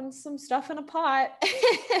start throwing some stuff in a pot.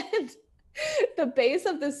 And the base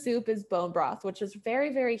of the soup is bone broth, which is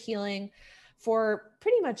very, very healing for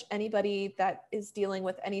pretty much anybody that is dealing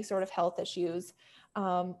with any sort of health issues.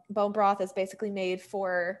 Bone broth is basically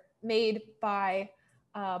made by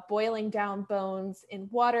boiling down bones in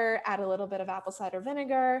water, add a little bit of apple cider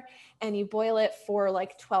vinegar, and you boil it for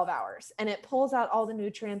like 12 hours. And it pulls out all the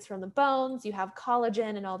nutrients from the bones. You have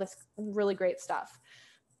collagen and all this really great stuff.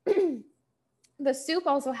 The soup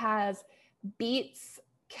also has beets,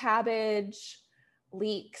 cabbage,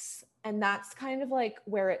 leeks, and that's kind of like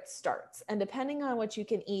where it starts. And depending on what you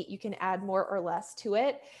can eat, you can add more or less to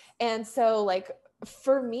it. And so like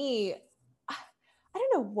for me, I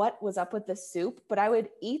don't know what was up with the soup, but I would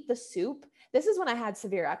eat the soup. This is when I had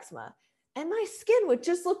severe eczema, and my skin would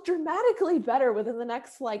just look dramatically better within the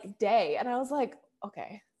next like day. And I was like,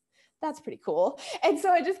 okay, that's pretty cool. And so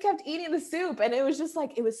I just kept eating the soup, and it was just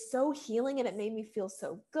like, it was so healing and it made me feel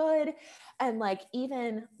so good. And like,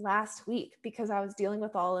 even last week, because I was dealing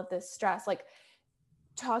with all of this stress, like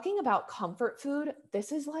talking about comfort food,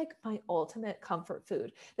 this is like my ultimate comfort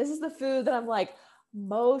food. This is the food that I'm like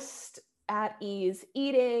most at ease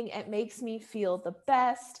eating. It makes me feel the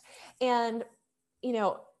best. And, you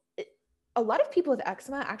know, a lot of people with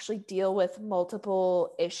eczema actually deal with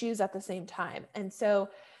multiple issues at the same time. And so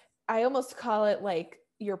I almost call it like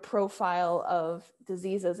your profile of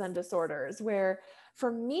diseases and disorders, where for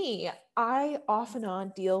me, I off and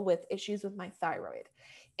on deal with issues with my thyroid.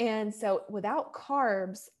 And so without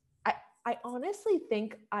carbs, I honestly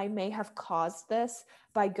think I may have caused this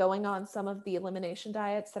by going on some of the elimination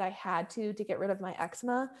diets that I had to get rid of my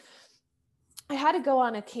eczema. I had to go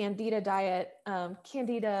on a Candida diet.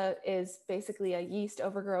 Candida is basically a yeast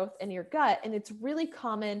overgrowth in your gut, and it's really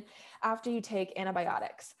common after you take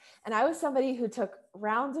antibiotics. And I was somebody who took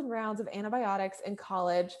rounds and rounds of antibiotics in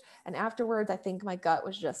college, and afterwards, I think my gut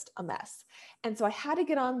was just a mess. And so I had to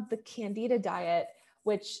get on the Candida diet,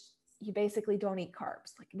 which you basically don't eat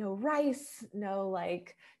carbs, like no rice, no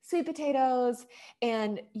like sweet potatoes,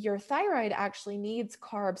 and your thyroid actually needs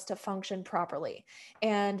carbs to function properly.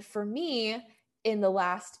 And for me, in the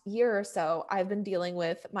last year or so, I've been dealing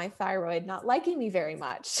with my thyroid not liking me very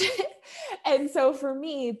much. And so for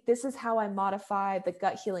me, this is how I modify the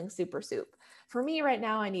gut healing super soup. For me right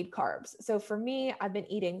now, I need carbs. So for me, I've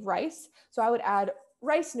been eating rice. So I would add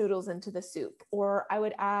rice noodles into the soup, or I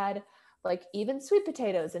would add like even sweet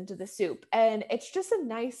potatoes into the soup. And it's just a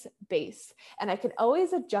nice base. And I can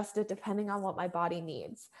always adjust it depending on what my body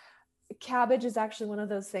needs. Cabbage is actually one of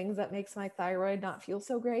those things that makes my thyroid not feel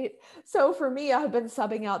so great. So for me, I've been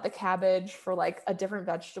subbing out the cabbage for like a different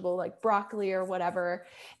vegetable, like broccoli or whatever.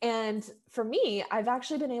 And for me, I've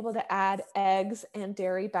actually been able to add eggs and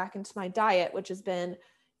dairy back into my diet, which has been,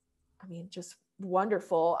 I mean, just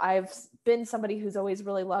wonderful. I've been somebody who's always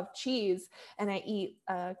really loved cheese, and I eat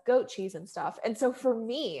goat cheese and stuff. And so for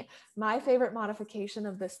me, my favorite modification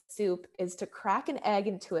of this soup is to crack an egg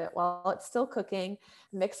into it while it's still cooking,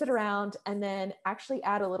 mix it around, and then actually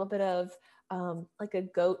add a little bit of like a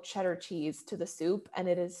goat cheddar cheese to the soup. And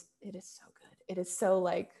it is so good. It is so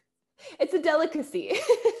like, it's a delicacy.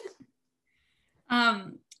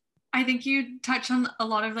 I think you touch on a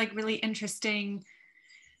lot of like really interesting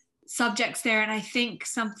subjects there. And I think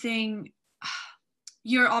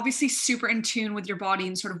you're obviously super in tune with your body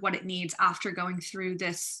and sort of what it needs after going through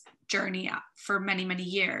this journey for many, many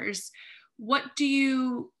years. What do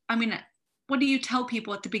you tell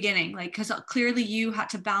people at the beginning? Like, because clearly you had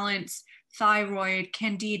to balance thyroid,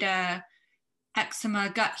 candida, eczema,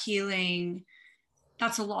 gut healing.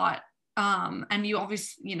 That's a lot. And you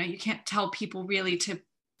obviously, you can't tell people really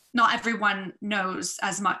not everyone knows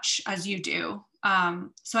as much as you do.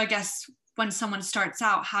 So I guess when someone starts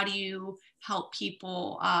out, how do you help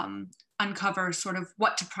people uncover sort of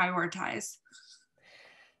what to prioritize?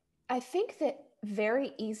 I think that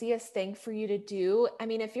very easiest thing for you to do, I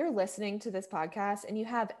mean, if you're listening to this podcast and you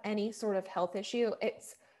have any sort of health issue,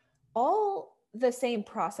 it's all the same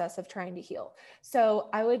process of trying to heal. So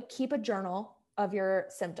I would keep a journal of your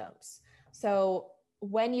symptoms. So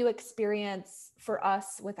when you experience, for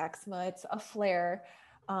us with eczema, it's a flare.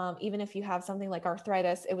 Even if you have something like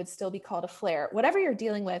arthritis, it would still be called a flare. Whatever you're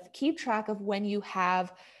dealing with, keep track of when you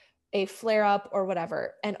have a flare up or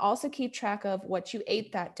whatever, and also keep track of what you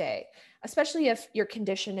ate that day, especially if your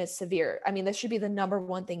condition is severe. I mean, this should be the number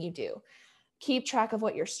one thing you do. Keep track of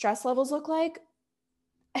what your stress levels look like.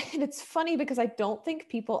 And it's funny because I don't think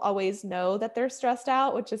people always know that they're stressed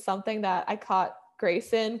out, which is something that I caught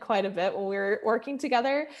Grace in quite a bit when we were working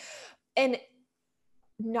together. And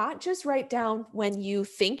not just write down when you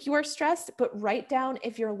think you are stressed, but write down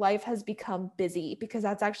if your life has become busy, because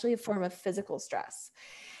that's actually a form of physical stress.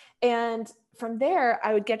 And from there,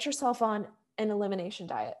 I would get yourself on an elimination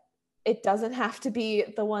diet. It doesn't have to be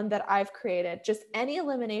the one that I've created, just any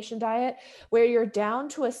elimination diet where you're down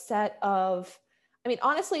to a set of, I mean,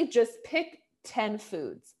 honestly, just pick 10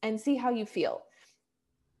 foods and see how you feel.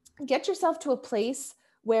 Get yourself to a place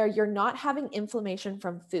where you're not having inflammation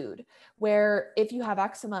from food, where if you have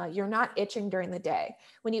eczema, you're not itching during the day.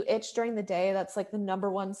 When you itch during the day, that's like the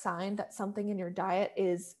number one sign that something in your diet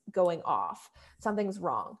is going off. Something's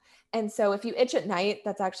wrong. And so if you itch at night,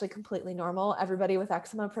 that's actually completely normal. Everybody with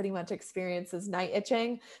eczema pretty much experiences night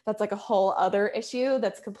itching. That's like a whole other issue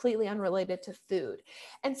that's completely unrelated to food.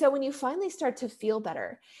 And so when you finally start to feel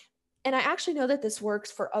better, and I actually know that this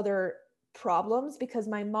works for other problems because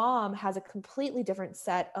my mom has a completely different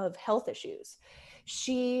set of health issues.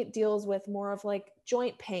 She deals with more of like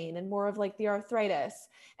joint pain and more of like the arthritis.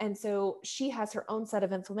 And so she has her own set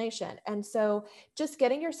of inflammation. And so just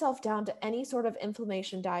getting yourself down to any sort of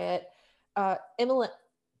inflammation diet,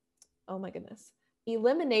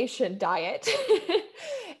 elimination diet,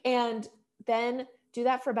 and then do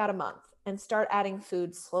that for about a month and start adding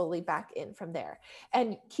food slowly back in from there,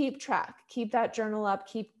 and keep that journal up,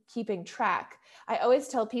 keeping track. I always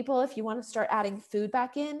tell people, if you want to start adding food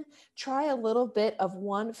back in, try a little bit of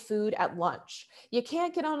one food at lunch. You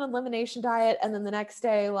can't get on an elimination diet and then the next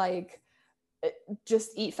day, like,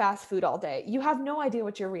 just eat fast food all day. You have no idea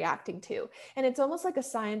what you're reacting to. And it's almost like a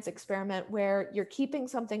science experiment where you're keeping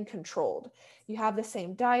something controlled. You have the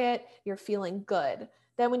same diet, you're feeling good.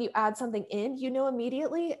 Then when you add something in, you know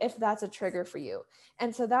immediately if that's a trigger for you.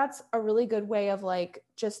 And so that's a really good way of like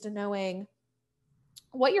just knowing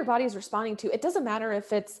what your body is responding to. It doesn't matter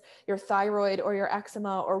if it's your thyroid or your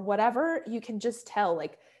eczema or whatever, you can just tell,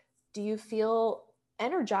 like, do you feel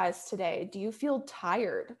energized today? Do you feel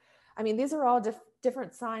tired? I mean, these are all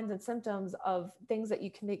different signs and symptoms of things that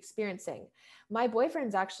you can be experiencing. My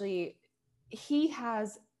boyfriend's actually, he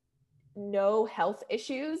has no health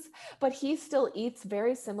issues, but he still eats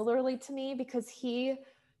very similarly to me because he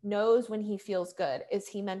knows when he feels good. Is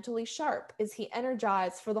he mentally sharp? Is he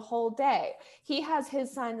energized for the whole day? He has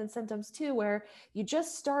his signs and symptoms too, where you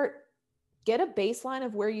just get a baseline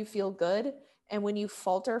of where you feel good. And when you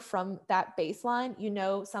falter from that baseline, you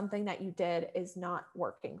know something that you did is not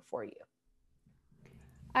working for you.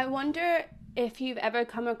 I wonder if you've ever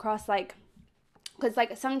come across like, because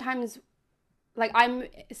like sometimes like I'm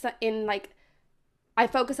in like, I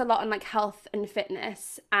focus a lot on like health and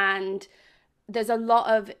fitness, and there's a lot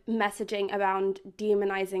of messaging around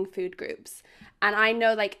demonizing food groups. And I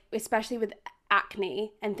know like, especially with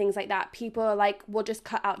acne and things like that, people are like, we'll just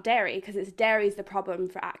cut out dairy because dairy is the problem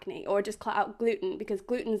for acne, or just cut out gluten because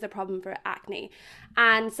gluten is the problem for acne.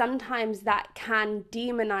 And sometimes that can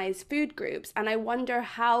demonize food groups. And I wonder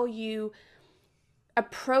how you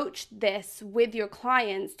approach this with your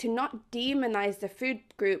clients to not demonize the food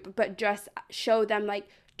group, but just show them like,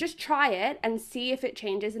 just try it and see if it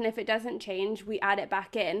changes. And if it doesn't change, we add it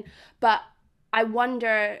back in. But I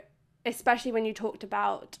wonder, especially when you talked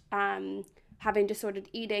about having disordered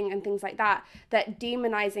eating and things like that, that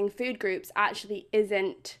demonizing food groups actually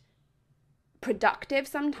isn't productive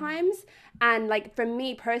sometimes. And like for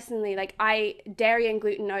me personally, like dairy and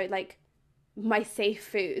gluten are like my safe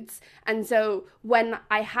foods. And so when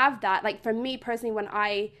I have that, like for me personally, when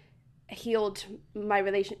I healed my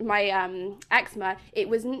eczema, it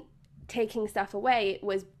wasn't taking stuff away, it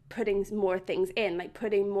was putting more things in, like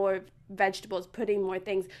putting more vegetables, putting more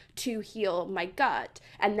things to heal my gut,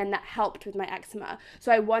 and then that helped with my eczema.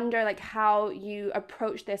 So I wonder like how you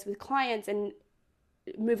approach this with clients and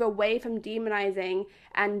move away from demonizing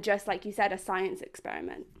and just, like you said, a science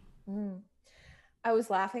experiment. I was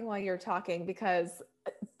laughing while you're talking because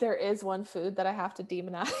there is one food that I have to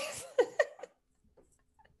demonize.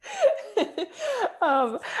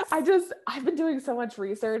 I've been doing so much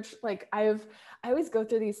research. Like I always go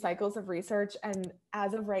through these cycles of research, and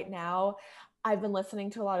as of right now, I've been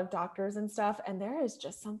listening to a lot of doctors and stuff, and there is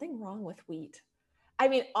just something wrong with wheat. I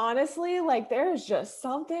mean, honestly, like there is just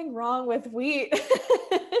something wrong with wheat.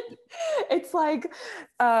 It's like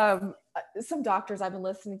some doctors I've been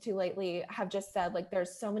listening to lately have just said like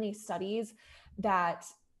there's so many studies that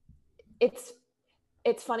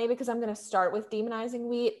it's funny because I'm going to start with demonizing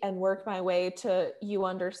wheat and work my way to you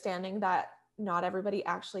understanding that not everybody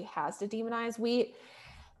actually has to demonize wheat.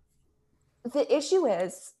 The issue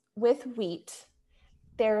is with wheat,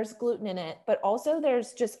 there's gluten in it, but also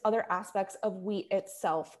there's just other aspects of wheat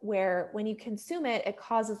itself where when you consume it, it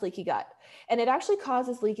causes leaky gut. And it actually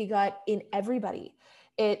causes leaky gut in everybody.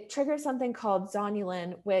 It triggers something called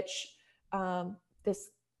zonulin, which I'm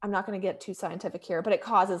not going to get too scientific here, but it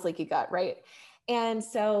causes leaky gut, right? And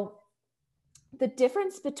so the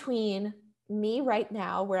difference between me right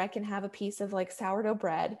now, where I can have a piece of like sourdough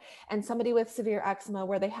bread, and somebody with severe eczema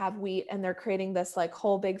where they have wheat and they're creating this like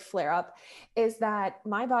whole big flare up, is that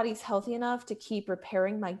my body's healthy enough to keep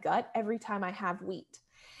repairing my gut every time I have wheat.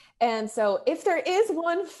 And so if there is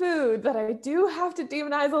one food that I do have to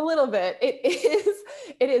demonize a little bit,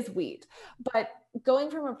 it is wheat. But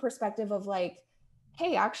going from a perspective of like,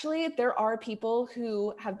 hey, actually, there are people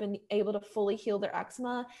who have been able to fully heal their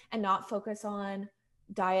eczema and not focus on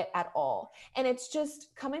diet at all. And it's just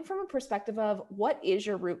coming from a perspective of what is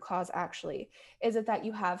your root cause actually? Is it that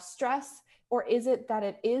you have stress, or is it that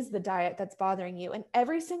it is the diet that's bothering you? And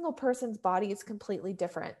every single person's body is completely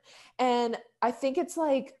different. And I think it's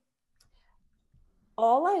like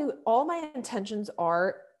all my intentions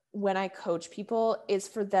are when I coach people is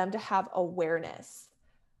for them to have awareness.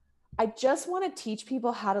 I just want to teach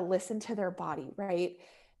people how to listen to their body, right?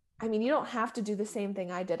 I mean, you don't have to do the same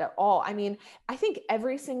thing I did at all. I mean, I think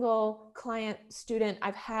every single client, student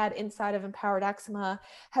I've had inside of Empowered Eczema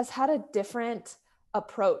has had a different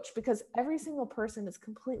approach because every single person is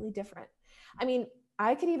completely different. I mean,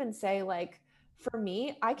 I could even say like, for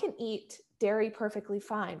me, I can eat dairy perfectly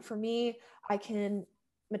fine. For me, I can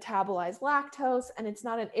metabolize lactose and it's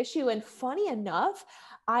not an issue. And funny enough,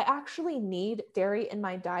 I actually need dairy in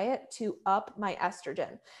my diet to up my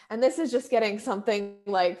estrogen. And this is just getting something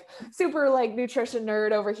like super like nutrition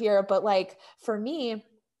nerd over here. But like for me,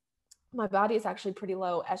 my body is actually pretty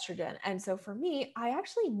low estrogen. And so for me, I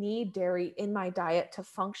actually need dairy in my diet to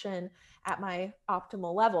function at my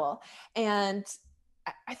optimal level. And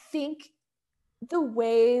I think the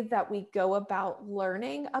way that we go about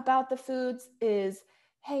learning about the foods is,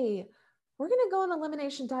 hey, we're going to go on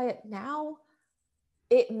elimination diet now.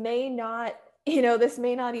 It may not, this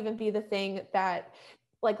may not even be the thing that,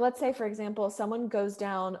 like, let's say, for example, someone goes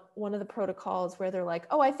down one of the protocols where they're like,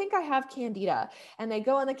 oh, I think I have candida. And they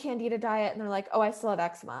go on the candida diet and they're like, oh, I still have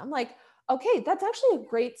eczema. I'm like, okay, that's actually a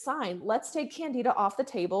great sign. Let's take candida off the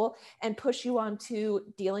table and push you on to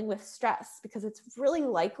dealing with stress, because it's really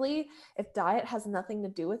likely, if diet has nothing to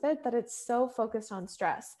do with it, that it's so focused on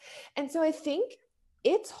stress. And so I think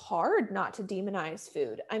it's hard not to demonize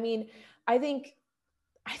food. I mean, I think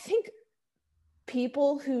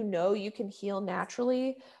people who know you can heal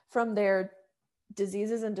naturally from their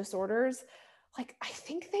diseases and disorders, like, I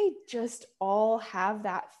think they just all have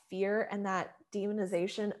that fear and that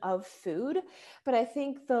demonization of food. But I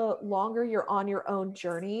think the longer you're on your own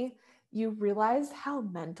journey, you realize how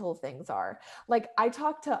mental things are. Like, I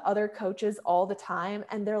talk to other coaches all the time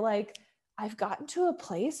and they're like, I've gotten to a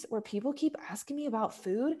place where people keep asking me about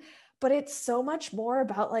food, but it's so much more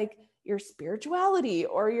about like your spirituality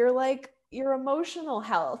or your emotional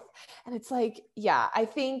health. And it's like, yeah, I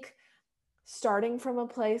think starting from a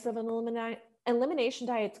place of an elimination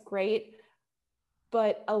diet's great,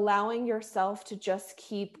 but allowing yourself to just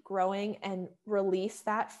keep growing and release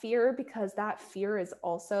that fear, because that fear is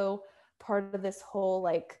also part of this whole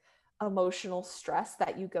like emotional stress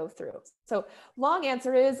that you go through. So long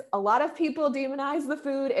answer is, a lot of people demonize the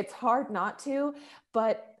food. It's hard not to,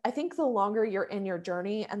 but I think the longer you're in your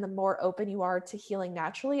journey and the more open you are to healing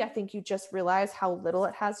naturally, I think you just realize how little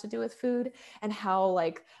it has to do with food and how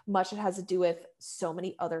like much it has to do with so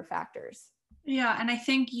many other factors. Yeah. And I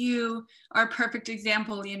think you are a perfect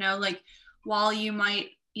example, like while you might,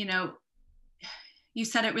 you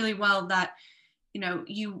said it really well that,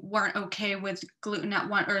 you weren't okay with gluten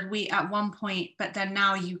or wheat at one point, but then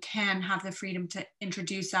now you can have the freedom to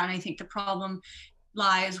introduce that. And I think the problem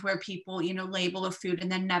lies where people, label a food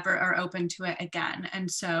and then never are open to it again.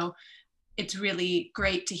 And so it's really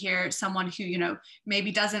great to hear someone who,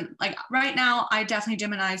 maybe doesn't like. Right now, I definitely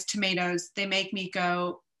demonize tomatoes. They make me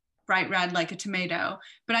go bright red like a tomato.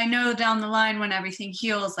 But I know down the line when everything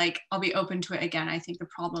heals, like I'll be open to it again. I think the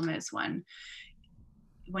problem is when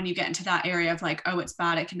you get into that area of like, oh, it's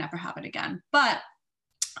bad, I can never have it again. But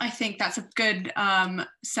I think that's a good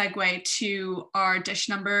segue to our dish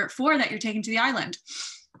number 4 that you're taking to the island.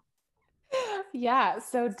 Yeah,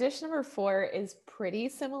 so dish number 4 is pretty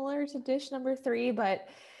similar to dish number 3, but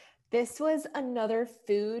this was another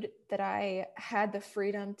food that I had the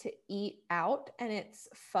freedom to eat out, and it's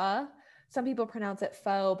pho. Some people pronounce it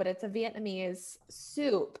pho, but it's a Vietnamese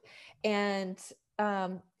soup, and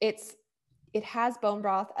it has bone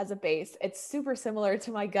broth as a base. It's super similar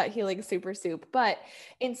to my gut healing super soup, but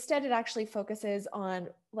instead it actually focuses on,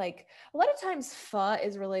 like, a lot of times pho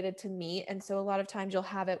is related to meat, and so a lot of times you'll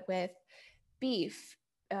have it with beef,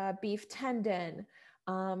 beef tendon,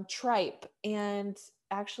 tripe, and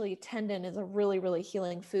actually tendon is a really, really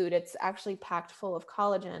healing food. It's actually packed full of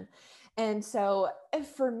collagen. And so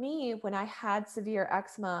for me, when I had severe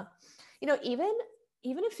eczema, even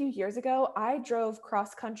a few years ago, I drove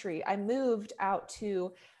cross country. I moved out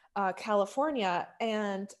to California,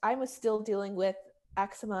 and I was still dealing with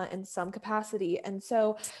eczema in some capacity. And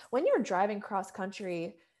so when you're driving cross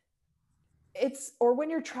country, or when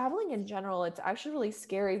you're traveling in general, it's actually really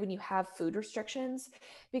scary when you have food restrictions,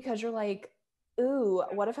 because you're like, ooh,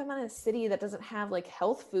 what if I'm in a city that doesn't have like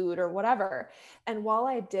health food or whatever? And while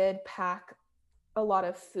I did pack a lot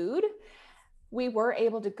of food, we were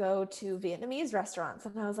able to go to Vietnamese restaurants,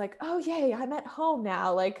 and I was like, oh yay, I'm at home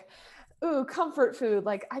now. Like, ooh, comfort food.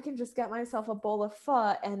 Like, I can just get myself a bowl of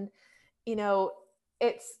pho. And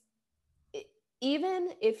it's even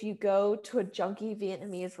if you go to a junky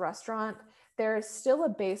Vietnamese restaurant, there is still a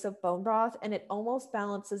base of bone broth, and it almost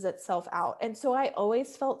balances itself out. And so I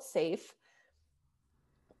always felt safe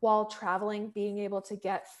while traveling, being able to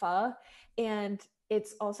get pho. And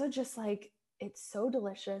it's also just like, it's so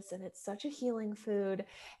delicious, and it's such a healing food.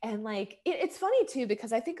 And like, it's funny too,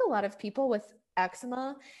 because I think a lot of people with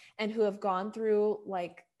eczema and who have gone through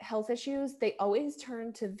like health issues, they always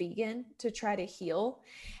turn to vegan to try to heal.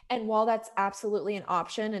 And while that's absolutely an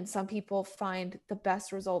option, and some people find the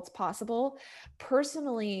best results possible,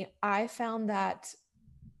 personally, I found that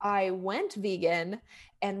I went vegan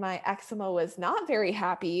and my eczema was not very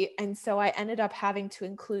happy. And so I ended up having to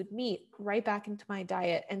include meat right back into my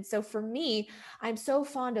diet. And so for me, I'm so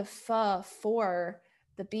fond of pho for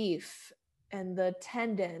the beef and the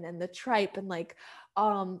tendon and the tripe. And like,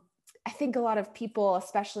 I think a lot of people,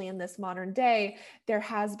 especially in this modern day, there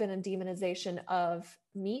has been a demonization of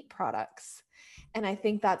meat products. And I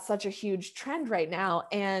think that's such a huge trend right now.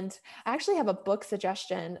 And I actually have a book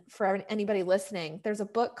suggestion for anybody listening. There's a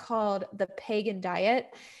book called The Pagan Diet,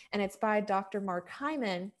 and it's by Dr. Mark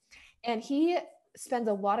Hyman. And he spends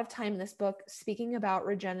a lot of time in this book speaking about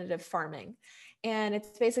regenerative farming. And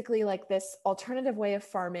it's basically like this alternative way of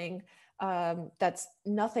farming that's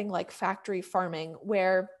nothing like factory farming,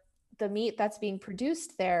 where the meat that's being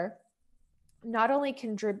produced there not only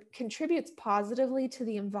contributes positively to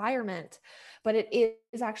the environment, but it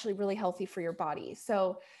is actually really healthy for your body.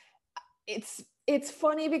 So it's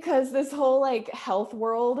funny because this whole like health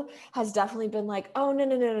world has definitely been like, oh,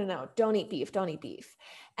 no, don't eat beef.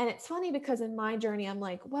 And it's funny because in my journey, I'm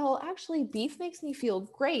like, well, actually beef makes me feel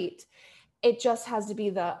great. It just has to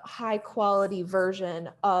be the high quality version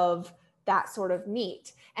of that sort of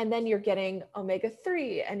meat. And then you're getting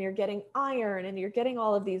omega-3 and you're getting iron and you're getting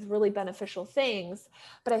all of these really beneficial things.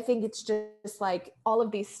 But I think it's just like all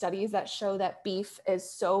of these studies that show that beef is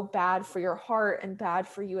so bad for your heart and bad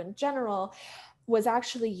for you in general was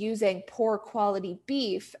actually using poor quality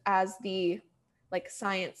beef as the like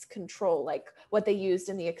science control, like what they used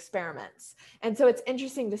in the experiments. And so it's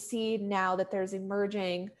interesting to see now that there's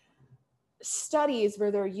emerging studies where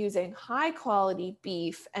they're using high quality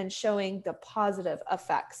beef and showing the positive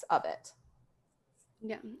effects of it.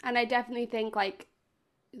 Yeah, and I definitely think like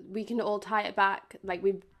we can all tie it back, like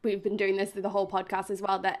we've been doing this through the whole podcast as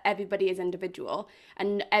well, that everybody is individual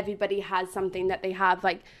and everybody has something that they have.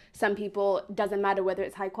 Like some people, doesn't matter whether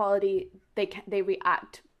it's high quality, they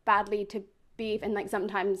react badly to beef, and like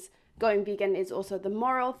sometimes going vegan is also the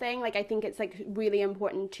moral thing. Like I think it's like really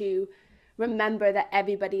important to remember that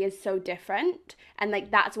everybody is so different, and like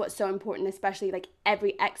that's what's so important, especially like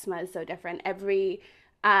every eczema is so different, every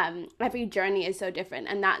journey is so different,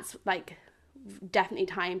 and that's like definitely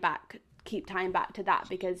keep tying back to that,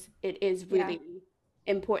 because it is really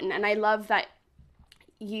important. And I love that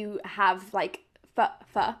you have like pho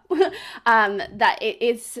that it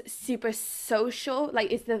is super social,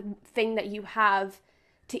 like it's the thing that you have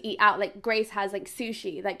to eat out. Like Grace has like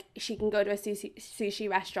sushi, like she can go to a sushi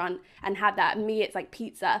restaurant and have that. Me, it's like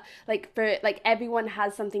pizza. Like for like everyone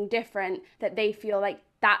has something different that they feel like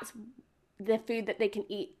that's the food that they can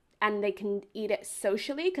eat, and they can eat it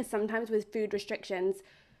socially, because sometimes with food restrictions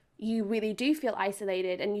you really do feel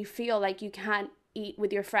isolated and you feel like you can't eat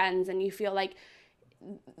with your friends, and you feel like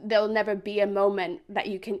there'll never be a moment that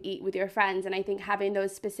you can eat with your friends. And I think having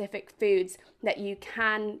those specific foods that you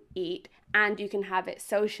can eat and you can have it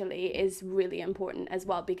socially is really important as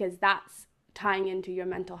well, because that's tying into your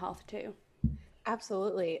mental health too.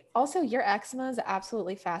 Absolutely. Also, your eczema is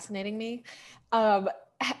absolutely fascinating me.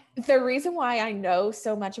 The reason why I know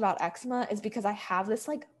so much about eczema is because I have this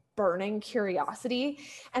like burning curiosity.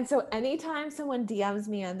 And so anytime someone DMs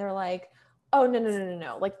me and they're like, oh,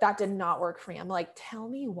 no, like that did not work for me, I'm like, tell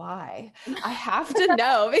me why. I have to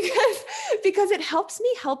know, because it helps me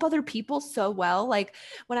help other people so well. Like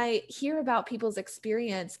when I hear about people's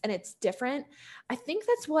experience and it's different, I think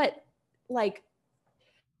that's what like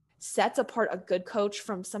sets apart a good coach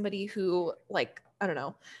from somebody who, like, I don't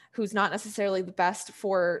know, who's not necessarily the best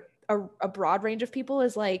for a broad range of people,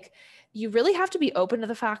 is like, you really have to be open to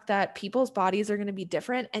the fact that people's bodies are going to be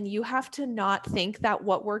different, and you have to not think that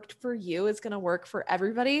what worked for you is going to work for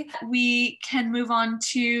everybody. We can move on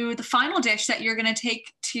to the final dish that you're going to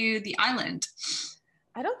take to the island.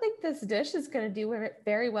 I don't think this dish is going to do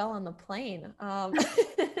very well on the plane.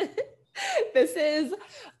 This is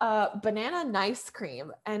banana nice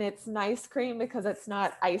cream, and it's nice cream because it's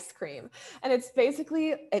not ice cream. And it's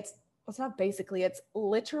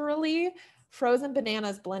literally frozen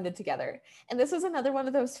bananas blended together. And this was another one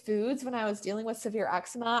of those foods when I was dealing with severe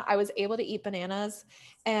eczema. I was able to eat bananas,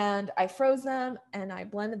 and I froze them and I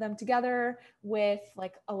blended them together with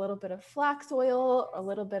like a little bit of flax oil, a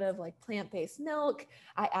little bit of like plant-based milk.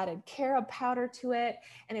 I added carob powder to it,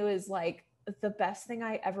 and it was like the best thing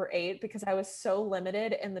I ever ate, because I was so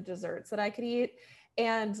limited in the desserts that I could eat.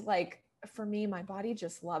 And like, for me, my body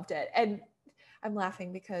just loved it. And I'm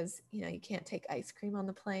laughing because, you know, you can't take ice cream on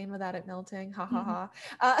the plane without it melting. Ha ha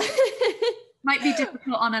ha. Might be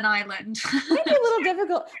difficult on an island. Might be a little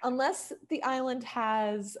difficult unless the island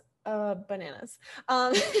has bananas.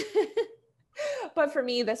 But for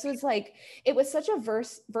me, this was like, it was such a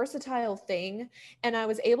versatile thing, and I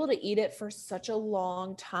was able to eat it for such a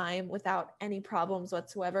long time without any problems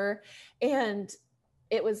whatsoever. And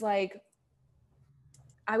it was like,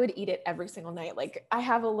 I would eat it every single night. Like I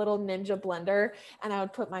have a little Ninja blender, and I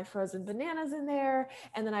would put my frozen bananas in there,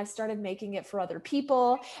 and then I started making it for other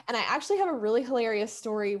people. And I actually have a really hilarious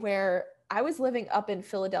story where I was living up in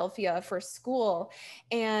Philadelphia for school,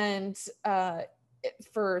 and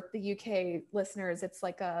for the UK listeners, it's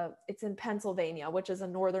in Pennsylvania, which is a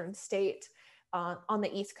northern state on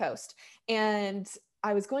the East Coast. And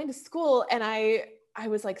I was going to school, and I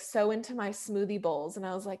was like so into my smoothie bowls, and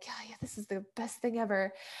I was like, yeah, this is the best thing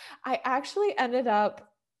ever. I actually ended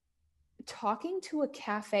up talking to a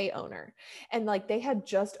cafe owner, and like they had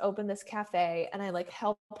just opened this cafe, and I like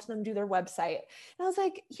helped them do their website. And I was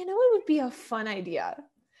like, you know, it would be a fun idea.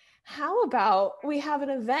 How about we have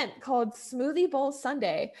an event called Smoothie Bowl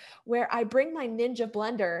Sunday, where I bring my Ninja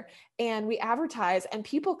blender and we advertise, and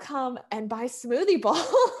people come and buy smoothie bowls.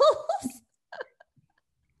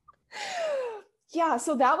 Yeah,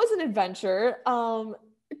 so that was an adventure.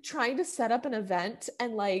 Trying to set up an event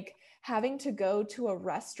and like having to go to a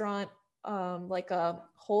restaurant, like a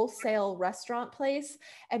wholesale restaurant place,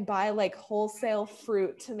 and buy like wholesale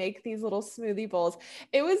fruit to make these little smoothie bowls.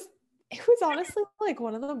 It was honestly like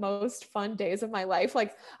one of the most fun days of my life.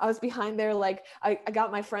 Like I was behind there, like I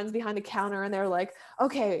got my friends behind the counter, and they're like,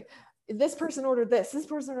 okay, this person ordered this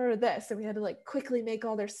person ordered this. And we had to like quickly make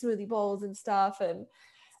all their smoothie bowls and stuff. And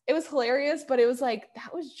it was hilarious, but it was like,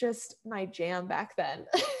 that was just my jam back then.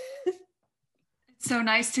 It's so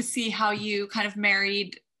nice to see how you kind of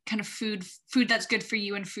married kind of food that's good for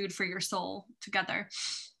you and food for your soul together.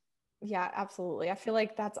 Yeah, absolutely. I feel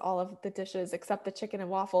like that's all of the dishes except the chicken and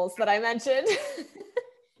waffles that I mentioned.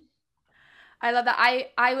 I love that.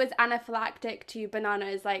 I was anaphylactic to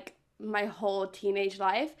bananas like my whole teenage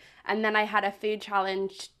life. And then I had a food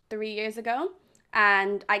challenge 3 years ago,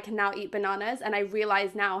 and I can now eat bananas. And I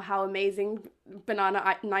realize now how amazing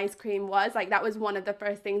banana ice cream was. Like that was one of the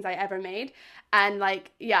first things I ever made. And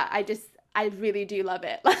like, yeah, I really do love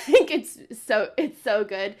it. Like it's so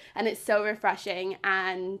good, and it's so refreshing.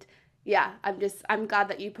 And yeah, I'm glad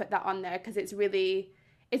that you put that on there, because it's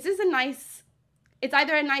just it's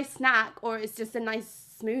either a nice snack or it's just a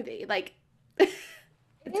nice smoothie. Like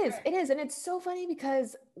It is. And it's so funny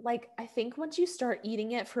because like, I think once you start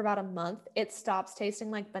eating it for about a month, it stops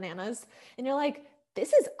tasting like bananas, and you're like,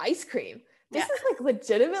 this is ice cream. this is like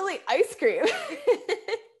legitimately ice cream.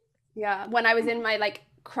 Yeah. When I was in my like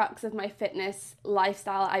crux of my fitness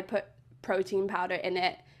lifestyle, I put protein powder in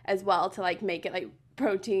it as well to like make it like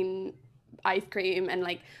protein ice cream, and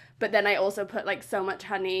like, but then I also put like so much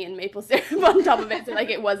honey and maple syrup on top of it, so like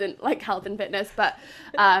it wasn't like health and fitness, but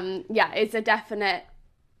yeah, it's a definite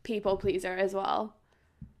people pleaser as well.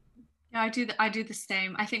 Yeah, I do the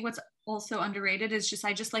same. I think what's also underrated is just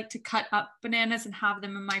I just like to cut up bananas and have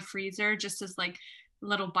them in my freezer just as like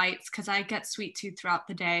little bites, because I get sweet tooth throughout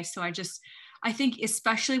the day. So I think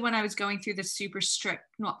especially when I was going through the super strict,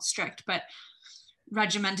 not strict, but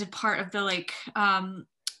regimented part of the like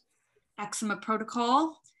eczema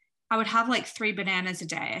protocol, I would have like 3 bananas a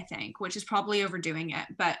day, I think, which is probably overdoing it,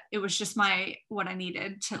 but it was just what I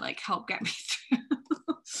needed to like help get me through.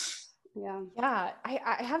 Yeah.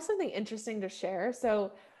 I have something interesting to share.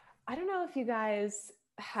 So I don't know if you guys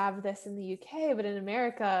have this in the UK, but in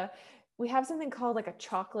America, we have something called like a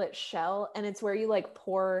chocolate shell, and it's where you like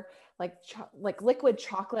pour like liquid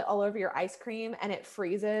chocolate all over your ice cream, and it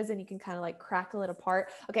freezes and you can kind of like crackle it apart.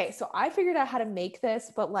 Okay, so I figured out how to make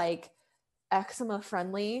this, but like eczema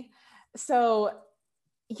friendly. So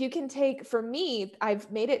you can take, for me,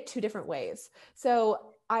 I've made it 2 different ways.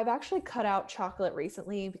 So I've actually cut out chocolate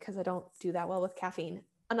recently because I don't do that well with caffeine.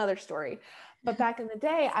 Another story. But back in the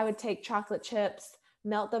day, I would take chocolate chips,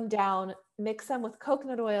 melt them down, mix them with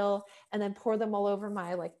coconut oil, and then pour them all over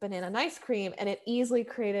my like banana ice cream. And it easily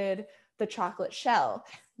created the chocolate shell.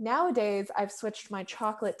 Nowadays, I've switched my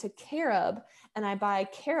chocolate to carob, and I buy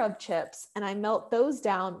carob chips and I melt those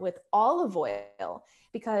down with olive oil,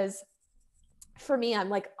 because for me,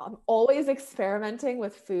 I'm always experimenting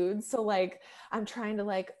with food. So like I'm trying to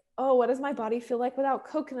like, oh, what does my body feel like without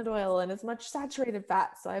coconut oil and as much saturated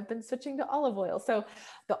fat? So I've been switching to olive oil. So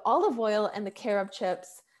the olive oil and the carob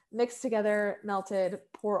chips mixed together, melted,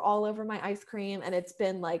 pour all over my ice cream, and it's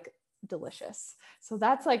been like delicious. So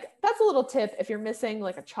that's a little tip if you're missing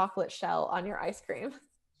like a chocolate shell on your ice cream.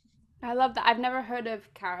 I love that. I've never heard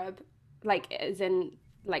of carob, like as in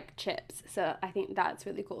like chips. So I think that's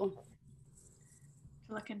really cool.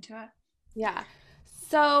 Look into it. Yeah.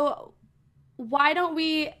 So why don't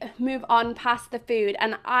we move on past the food,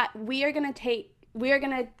 and we are going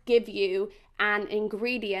to give you an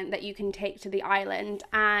ingredient that you can take to the island.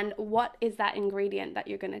 And what is that ingredient that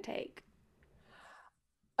you're going to take?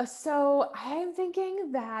 So I'm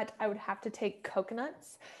thinking that I would have to take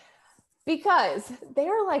coconuts, because they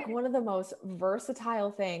are like one of the most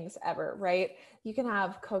versatile things ever, right? You can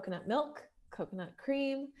have coconut milk, coconut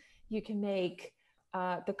cream. You can make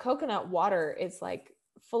the coconut water is like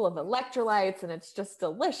full of electrolytes and it's just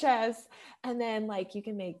delicious. And then like you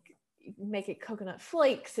can make it coconut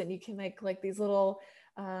flakes, and you can make like these little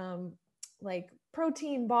like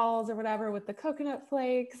protein balls or whatever with the coconut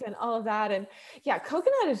flakes and all of that. And yeah,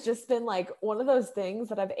 coconut has just been like one of those things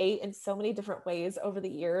that I've ate in so many different ways over the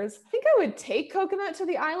years. I think I would take coconut to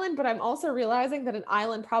the island, but I'm also realizing that an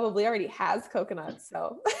island probably already has coconuts.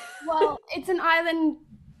 So well, it's an island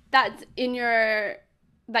that's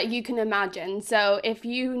that you can imagine. So if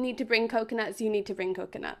you need to bring coconuts, you need to bring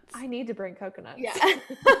coconuts. I need to bring coconuts. Yeah.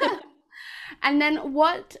 And then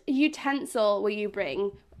what utensil will you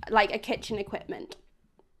bring, like a kitchen equipment?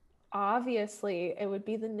 Obviously, it would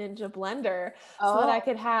be the Ninja blender, so that I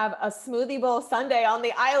could have a smoothie bowl sundae on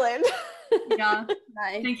the island. Yeah,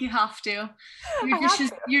 nice. I think you have to.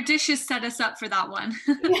 Your dishes set us up for that one.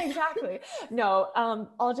 Yeah, exactly. No,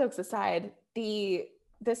 all jokes aside,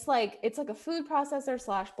 it's like a food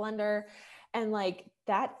processor / blender, and like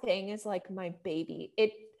that thing is like my baby.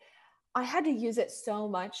 I had to use it so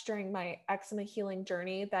much during my eczema healing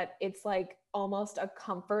journey that it's like almost a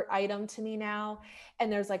comfort item to me now.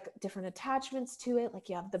 And there's like different attachments to it. Like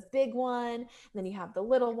you have the big one, and then you have the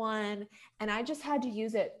little one. And I just had to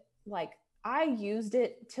use it. Like I used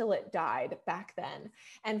it till it died back then.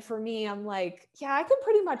 And for me, I'm like, yeah, I can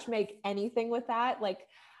pretty much make anything with that. Like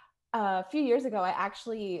a few years ago, I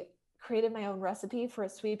actually created my own recipe for a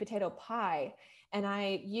sweet potato pie. And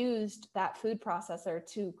I used that food processor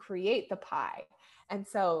to create the pie. And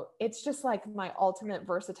so it's just like my ultimate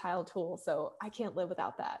versatile tool. So I can't live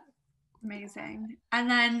without that. Amazing.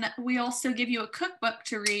 And then we also give you a cookbook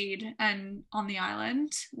to read and on the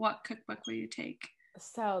island. What cookbook will you take?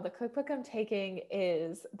 So the cookbook I'm taking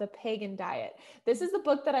is The Pagan Diet. This is the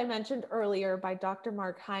book that I mentioned earlier by Dr.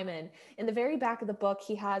 Mark Hyman. In the very back of the book,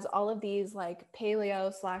 he has all of these like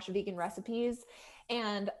paleo / vegan recipes.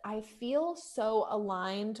 And I feel so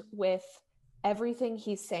aligned with everything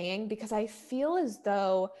he's saying, because I feel as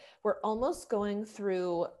though we're almost going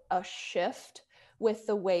through a shift with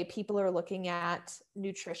the way people are looking at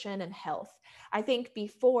nutrition and health. I think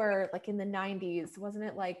before, like in the 90s, wasn't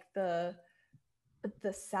it like the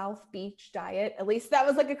South Beach diet? At least that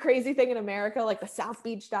was like a crazy thing in America, like the South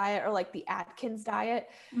Beach diet or like the Atkins diet.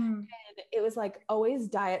 And it was like always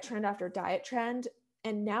diet trend after diet trend.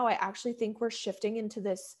 And now I actually think we're shifting into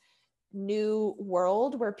this new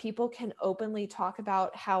world where people can openly talk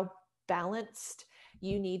about how balanced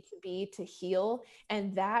you need to be to heal.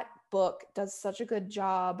 And that book does such a good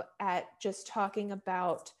job at just talking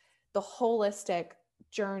about the holistic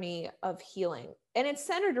journey of healing. And it's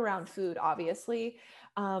centered around food, obviously.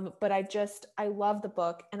 But I love the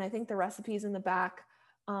book. And I think the recipes in the back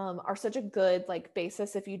are such a good like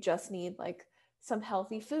basis if you just need like some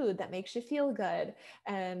healthy food that makes you feel good.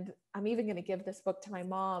 And I'm even going to give this book to my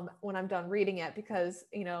mom when I'm done reading it, because,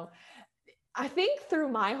 you know, I think through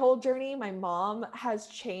my whole journey, my mom has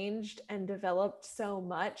changed and developed so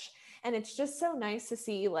much. And it's just so nice to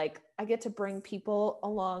see, like, I get to bring people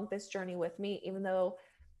along this journey with me, even though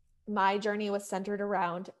my journey was centered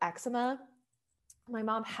around eczema. My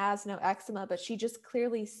mom has no eczema, but she just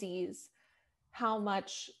clearly sees how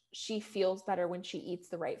much she feels better when she eats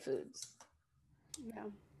the right foods. Yeah.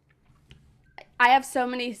 I have so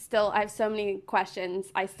many questions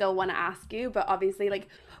I still want to ask you, but obviously like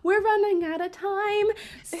we're running out of time.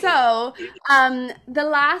 So the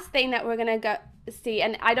last thing that we're going to go see,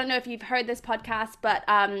 and I don't know if you've heard this podcast, but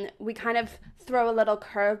we kind of throw a little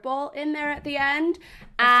curveball in there at the end.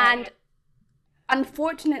 And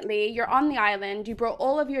unfortunately, you're on the island, you brought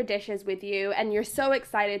all of your dishes with you, and you're so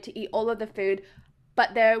excited to eat all of the food,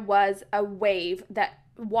 but there was a wave that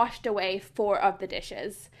washed away 4 of the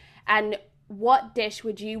dishes. And what dish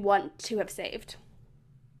would you want to have saved?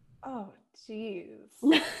 Oh, geez.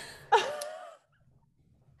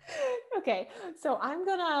 Okay, so I'm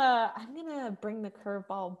gonna bring the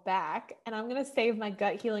curveball back, and I'm gonna save my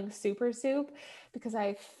gut healing super soup because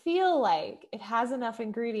I feel like it has enough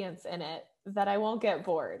ingredients in it that I won't get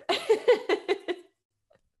bored.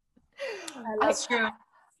 That's true.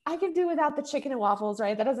 I can do without the chicken and waffles,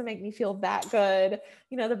 right? That doesn't make me feel that good.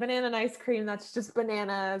 You know, the banana and ice cream, that's just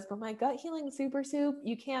bananas. But my gut healing super soup,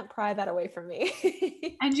 you can't pry that away from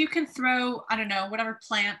me. And you can throw, I don't know, whatever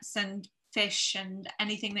plants and fish and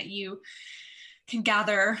anything that you can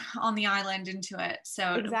gather on the island into it.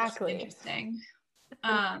 So exactly. It was interesting.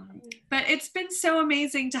 But it's been so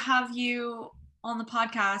amazing to have you on the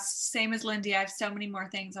podcast. Same as Lindy, I have so many more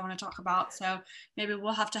things I want to talk about, so maybe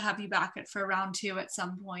we'll have to have you back for round 2 at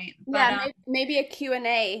some point. But, maybe a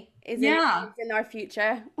Q&A is in our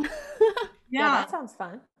future. Yeah, that sounds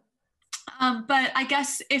fun. But I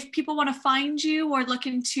guess if people want to find you or look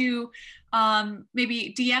into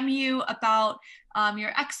maybe DM you about your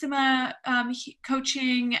eczema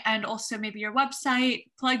coaching, and also maybe your website,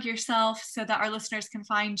 plug yourself so that our listeners can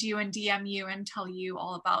find you and DM you and tell you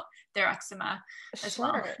all about their eczema as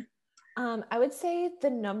well. I would say the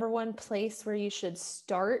number one place where you should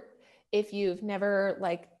start if you've never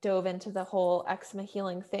like dove into the whole eczema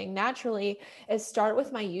healing thing naturally is start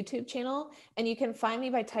with my YouTube channel. And you can find me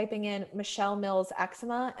by typing in Michelle Mills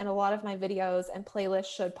eczema, and a lot of my videos and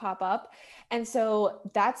playlists should pop up. And so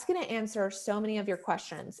that's going to answer so many of your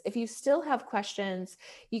questions. If you still have questions,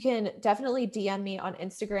 you can definitely DM me on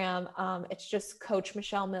Instagram. It's just Coach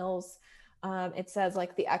Michelle Mills. It says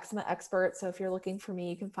like the eczema expert. So if you're looking for me,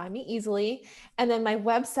 you can find me easily. And then my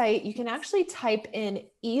website, you can actually type in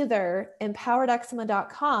either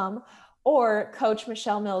empoweredeczema.com or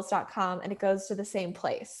coachmichellemills.com, and it goes to the same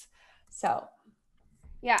place. So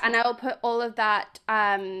yeah, and I will put all of that,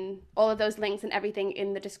 all of those links and everything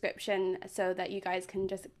in the description so that you guys can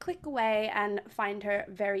just click away and find her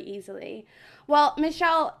very easily. Well,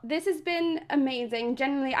 Michelle, this has been amazing.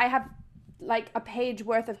 Generally, I have like a page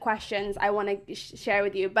worth of questions I want to share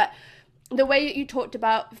with you, but the way that you talked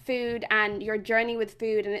about food and your journey with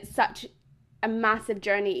food, and it's such a massive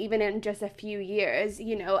journey even in just a few years,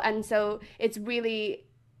 you know, and so it's really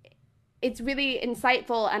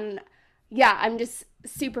insightful, and yeah, I'm just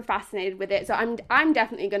super fascinated with it. So I'm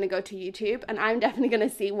definitely going to go to YouTube, and I'm definitely going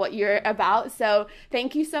to see what you're about. So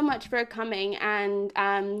thank you so much for coming and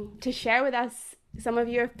to share with us some of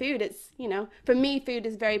your food. It's, you know, for me, food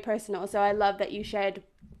is very personal. So I love that you shared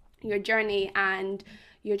your journey and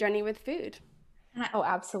your journey with food. Oh,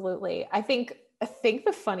 absolutely. I think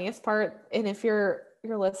the funniest part, and if your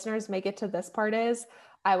listeners make it to this part, is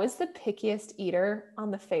I was the pickiest eater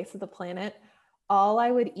on the face of the planet. All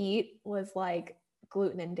I would eat was like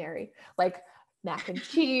gluten and dairy. Like mac and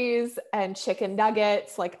cheese and chicken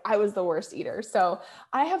nuggets. Like I was the worst eater. So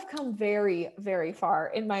I have come very, very far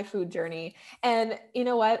in my food journey. And you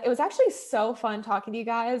know what? It was actually so fun talking to you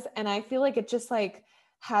guys. And I feel like it just like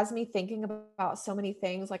has me thinking about so many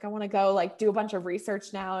things. Like I want to go like do a bunch of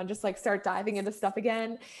research now and just like start diving into stuff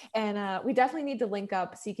again. And we definitely need to link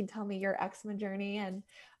up so you can tell me your eczema journey. And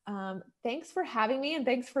thanks for having me, and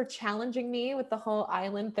thanks for challenging me with the whole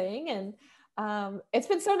island thing. And it's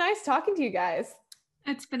been so nice talking to you guys.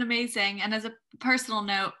 It's been amazing. And as a personal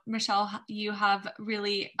note, Michelle, you have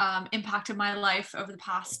really impacted my life over the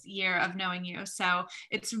past year of knowing you. So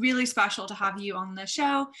it's really special to have you on the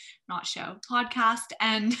podcast,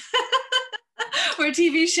 and or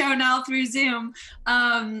TV show now through Zoom.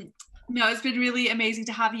 No, it's been really amazing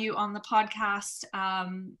to have you on the podcast.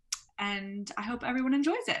 And I hope everyone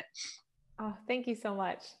enjoys it. Oh, thank you so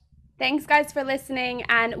much. Thanks, guys, for listening,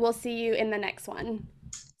 and we'll see you in the next one.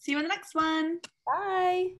 See you in the next one.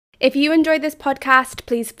 Bye. If you enjoyed this podcast,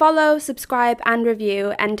 please follow, subscribe, and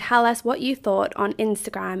review, and tell us what you thought on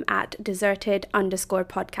Instagram at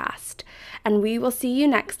deserted_podcast. And we will see you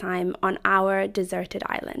next time on our deserted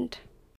island.